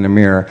 I'm looking in the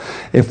mirror,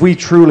 if we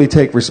truly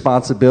take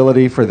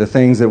responsibility for the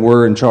things that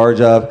we're in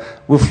charge of,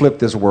 we'll flip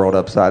this world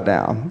upside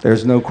down.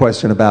 There's no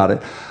question about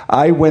it.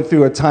 I went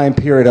through a time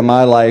period in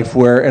my life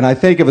where, and I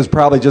think it was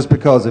probably just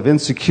because of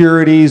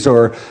insecurities,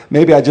 or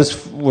maybe I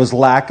just was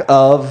lack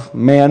of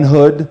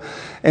manhood,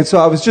 and so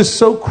I was just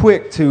so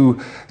quick to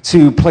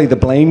play the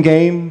blame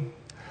game,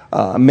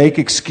 make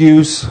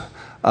excuse,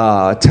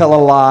 tell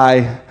a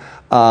lie,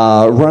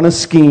 run a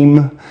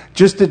scheme,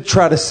 just to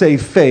try to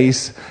save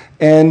face,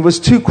 and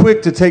was too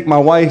quick to take my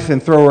wife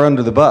and throw her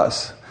under the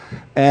bus.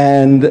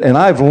 And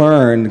I've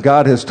learned,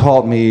 God has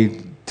taught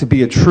me to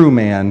be a true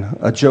man,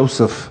 a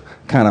Joseph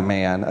kind of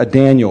man, a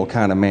Daniel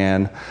kind of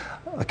man,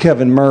 a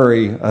Kevin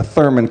Murray, a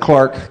Thurman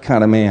Clark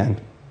kind of man.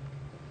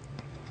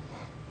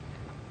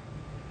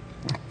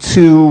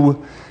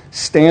 To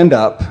stand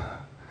up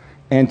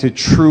and to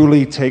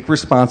truly take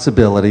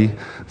responsibility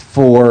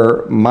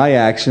for my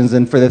actions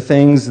and for the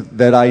things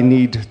that I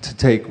need to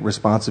take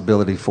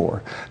responsibility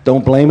for.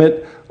 Don't blame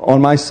it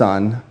on my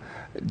son.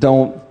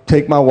 Don't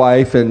take my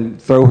wife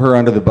and throw her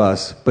under the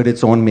bus, but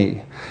it's on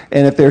me.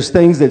 And if there's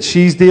things that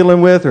she's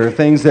dealing with or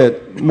things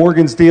that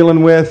Morgan's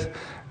dealing with,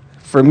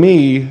 for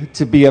me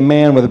to be a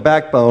man with a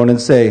backbone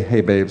and say,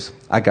 hey, babes,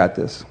 I got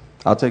this.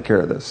 I'll take care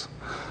of this.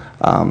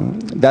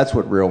 That's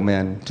what real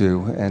men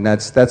do, and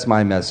that's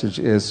my message,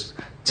 is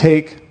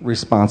take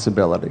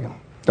responsibility.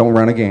 Don't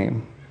run a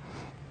game,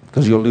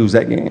 because you'll lose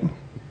that game.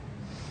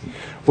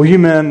 Well, you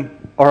men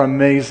are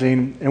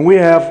amazing, and we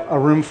have a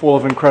room full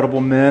of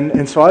incredible men,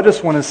 and so I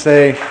just want to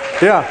say,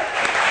 yeah.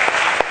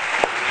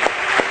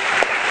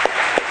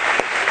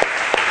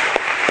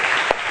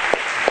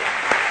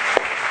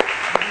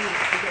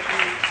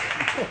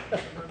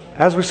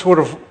 As we sort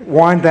of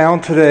wind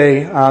down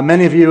today,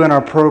 many of you in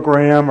our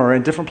program or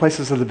in different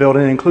places of the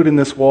building, including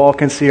this wall,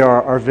 can see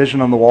our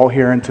vision on the wall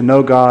here, and to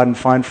know God and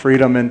find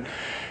freedom. And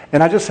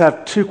I just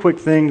have two quick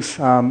things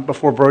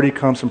before Brody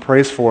comes and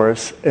prays for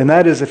us. And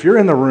that is, if you're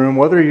in the room,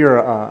 whether you're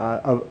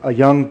a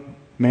young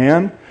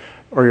man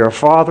or you're a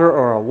father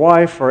or a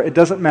wife, or it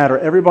doesn't matter,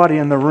 everybody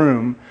in the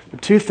room, the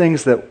two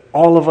things that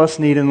all of us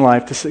need in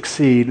life to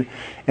succeed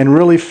and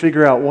really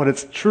figure out what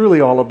it's truly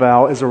all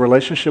about is a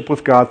relationship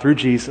with God through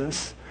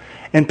Jesus.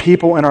 And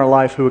people in our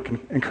life who can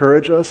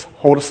encourage us,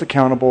 hold us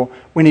accountable.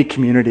 We need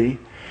community.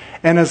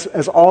 And as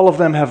all of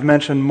them have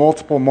mentioned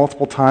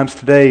multiple times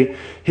today,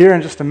 here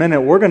in just a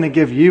minute, we're going to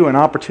give you an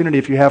opportunity,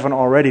 if you haven't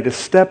already, to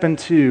step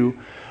into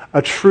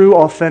a true,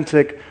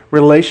 authentic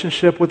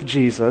relationship with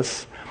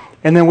Jesus.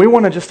 And then we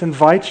want to just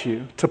invite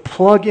you to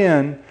plug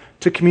in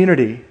to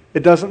community.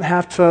 It doesn't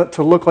have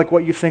to look like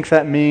what you think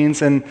that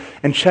means and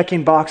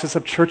checking boxes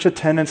of church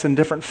attendance and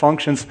different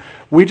functions.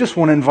 We just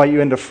want to invite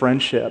you into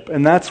friendship.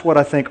 And that's what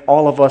I think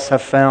all of us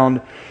have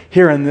found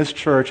here in this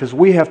church, is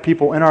we have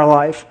people in our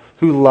life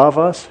who love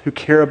us, who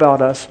care about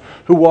us,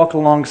 who walk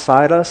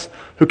alongside us,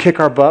 who kick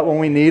our butt when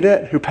we need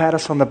it, who pat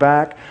us on the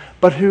back,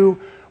 but who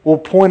will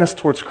point us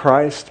towards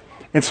Christ.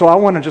 And so I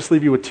want to just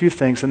leave you with two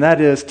things, and that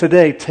is,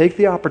 today, take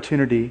the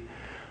opportunity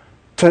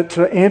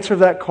to answer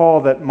that call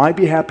that might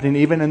be happening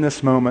even in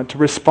this moment, to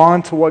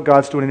respond to what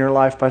God's doing in your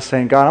life by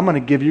saying, God, I'm going to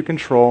give you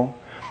control.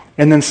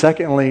 And then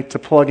secondly, to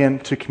plug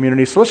into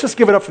community. So let's just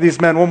give it up for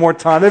these men one more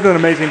time. They've done an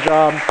amazing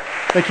job.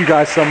 Thank you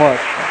guys so much.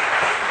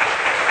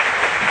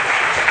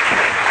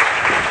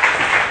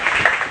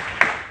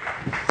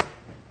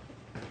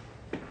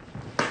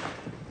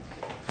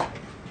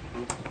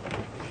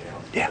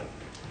 Yeah.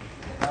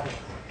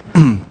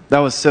 That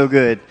was so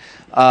good.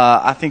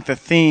 I think the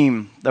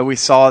theme that we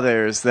saw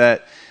there is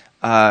that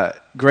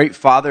great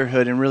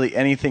fatherhood and really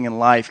anything in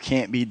life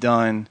can't be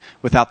done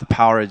without the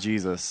power of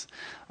Jesus.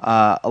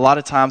 A lot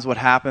of times what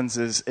happens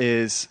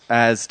is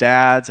as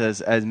dads,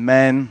 as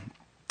men,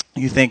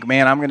 you think,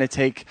 man, I'm going to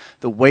take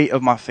the weight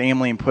of my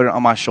family and put it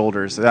on my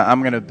shoulders.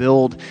 I'm going to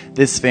build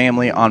this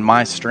family on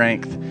my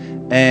strength.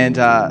 And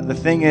the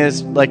thing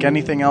is, like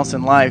anything else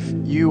in life,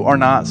 you are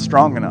not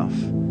strong enough.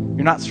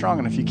 You're not strong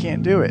enough. You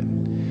can't do it.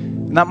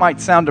 And that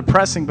might sound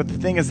depressing, but the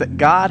thing is that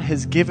God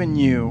has given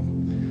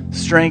you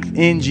strength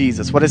in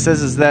Jesus. What it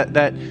says is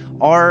that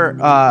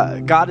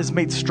our God is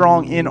made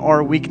strong in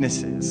our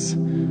weaknesses.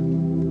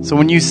 So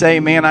when you say,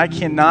 man, I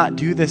cannot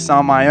do this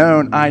on my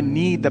own, I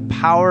need the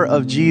power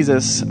of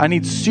Jesus. I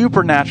need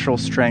supernatural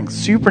strength,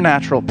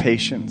 supernatural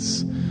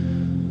patience,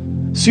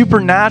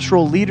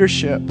 supernatural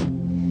leadership.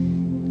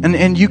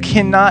 And you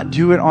cannot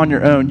do it on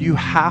your own. You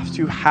have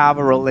to have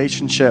a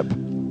relationship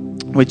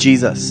with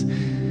Jesus.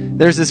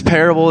 There's this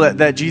parable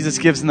that Jesus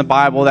gives in the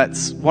Bible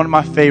that's one of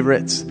my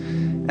favorites.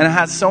 And it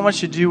has so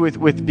much to do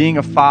with being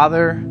a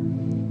father,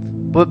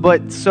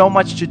 but so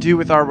much to do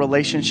with our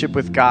relationship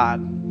with God.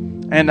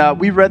 And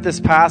we read this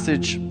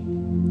passage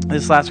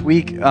this last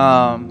week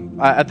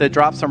at the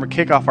Drop Summer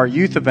Kickoff, our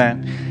youth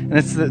event. And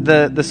it's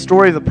the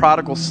story of the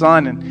prodigal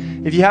son.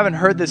 And if you haven't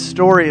heard this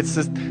story, it's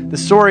the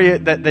story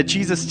that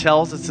Jesus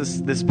tells. It's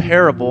this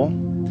parable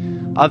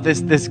of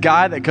this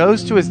guy that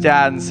goes to his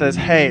dad and says,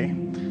 hey,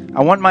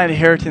 I want my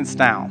inheritance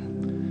now.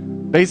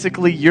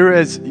 Basically, you're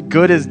as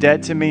good as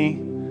dead to me.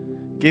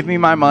 Give me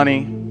my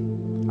money.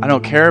 I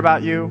don't care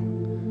about you.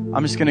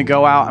 I'm just going to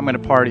go out. I'm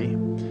going to party.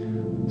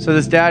 So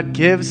this dad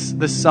gives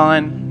the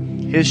son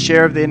his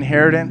share of the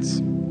inheritance.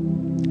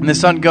 And the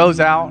son goes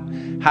out,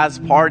 has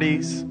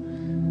parties.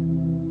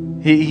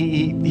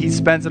 He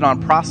spends it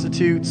on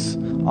prostitutes,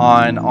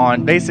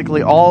 on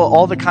basically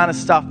all the kind of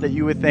stuff that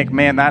you would think,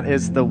 man, that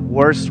is the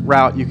worst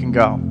route you can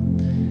go.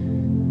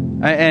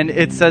 And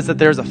it says that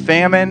there's a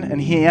famine,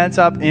 and he ends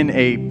up in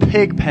a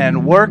pig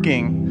pen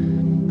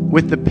working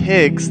with the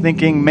pigs,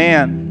 thinking,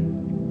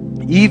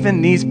 man,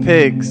 even these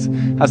pigs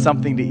have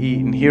something to eat,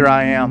 and here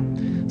I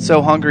am,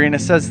 so hungry. And it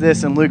says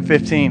this in Luke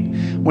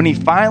 15, when he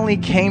finally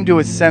came to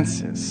his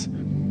senses,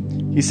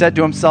 he said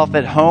to himself,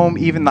 at home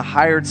even the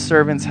hired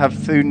servants have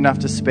food enough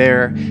to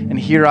spare, and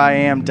here I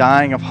am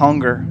dying of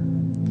hunger.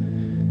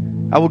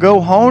 I will go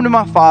home to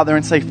my father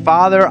and say,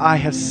 Father, I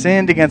have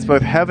sinned against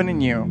both heaven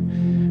and you.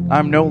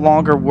 I'm no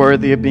longer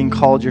worthy of being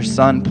called your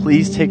son.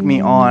 Please take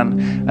me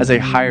on as a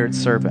hired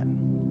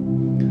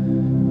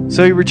servant.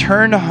 So he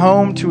returned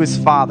home to his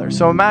father.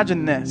 So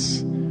imagine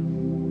this.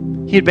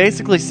 He had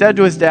basically said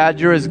to his dad,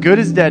 "You're as good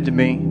as dead to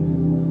me.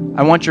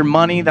 I want your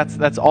money.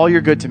 That's all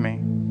you're good to me."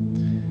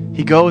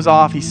 He goes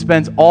off, he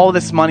spends all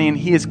this money, and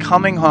he is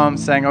coming home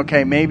saying,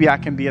 "Okay, maybe I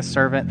can be a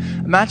servant."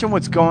 Imagine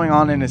what's going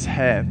on in his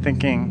head,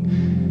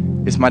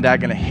 thinking, is my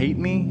dad going to hate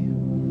me?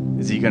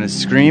 Is he going to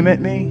scream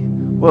at me?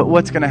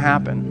 What's going to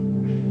happen?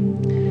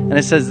 And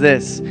it says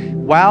this: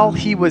 while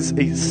he was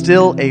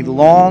still a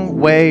long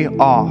way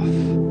off,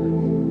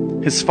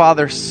 his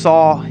father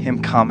saw him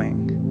coming.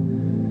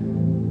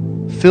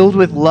 Filled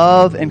with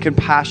love and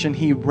compassion,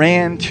 he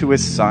ran to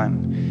his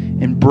son,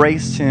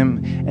 embraced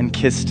him, and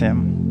kissed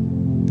him.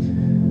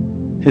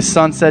 His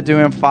son said to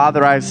him,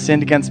 "Father, I have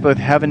sinned against both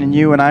heaven and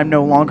you, and I am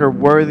no longer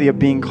worthy of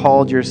being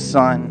called your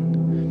son."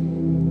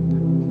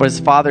 But his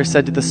father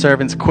said to the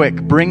servants,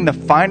 "Quick, bring the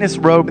finest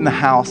robe in the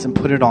house and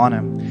put it on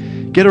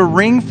him. Get a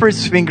ring for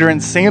his finger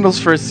and sandals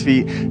for his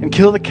feet, and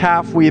kill the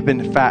calf we have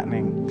been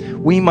fattening.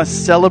 We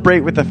must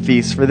celebrate with a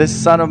feast, for this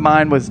son of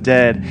mine was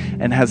dead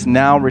and has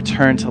now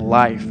returned to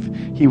life.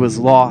 He was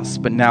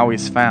lost, but now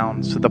he's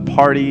found." So the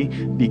party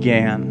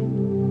began.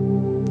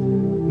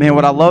 Man,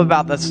 what I love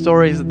about that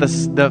story is that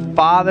the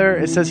father,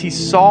 it says he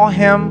saw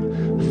him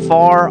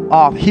far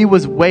off. He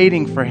was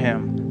waiting for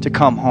him to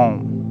come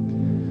home.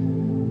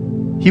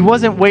 He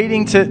wasn't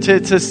waiting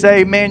to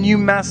say, "Man, you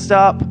messed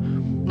up.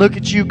 Look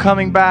at you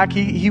coming back."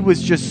 He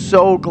was just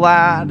so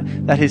glad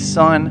that his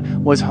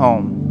son was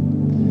home.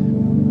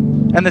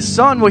 And the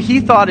son, what he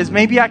thought is,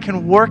 maybe I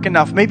can work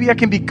enough. Maybe I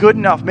can be good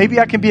enough. Maybe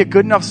I can be a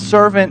good enough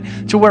servant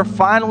to where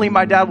finally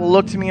my dad will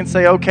look to me and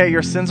say, "Okay,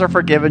 your sins are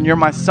forgiven. You're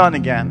my son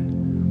again."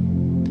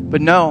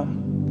 But no,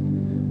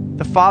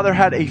 the father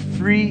had a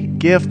free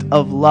gift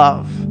of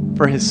love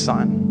for his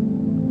son.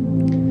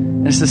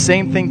 And it's the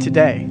same thing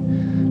today.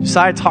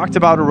 Josiah talked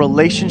about a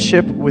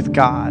relationship with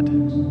God.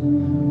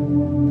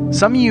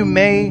 Some of you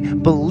may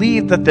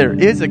believe that there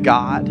is a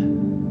God,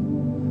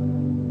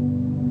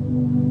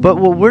 but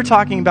what we're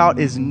talking about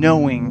is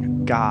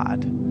knowing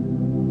God,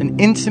 an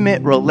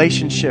intimate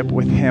relationship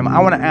with Him. I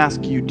want to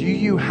ask you, do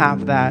you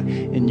have that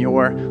in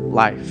your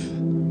life?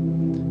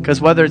 Because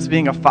whether it's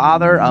being a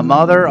father, a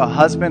mother, a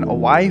husband, a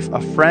wife,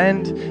 a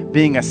friend,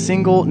 being a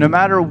single, no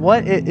matter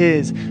what it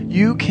is,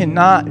 you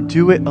cannot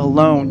do it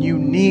alone. You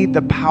need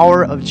the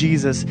power of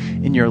Jesus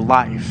in your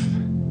life.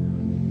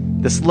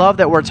 This love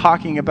that we're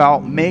talking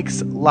about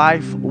makes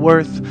life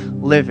worth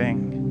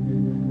living.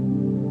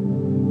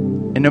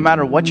 And no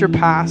matter what your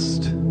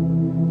past,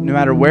 no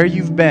matter where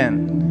you've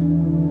been,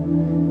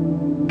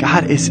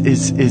 God is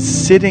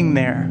sitting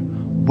there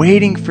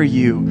waiting for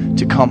you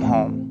to come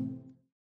home.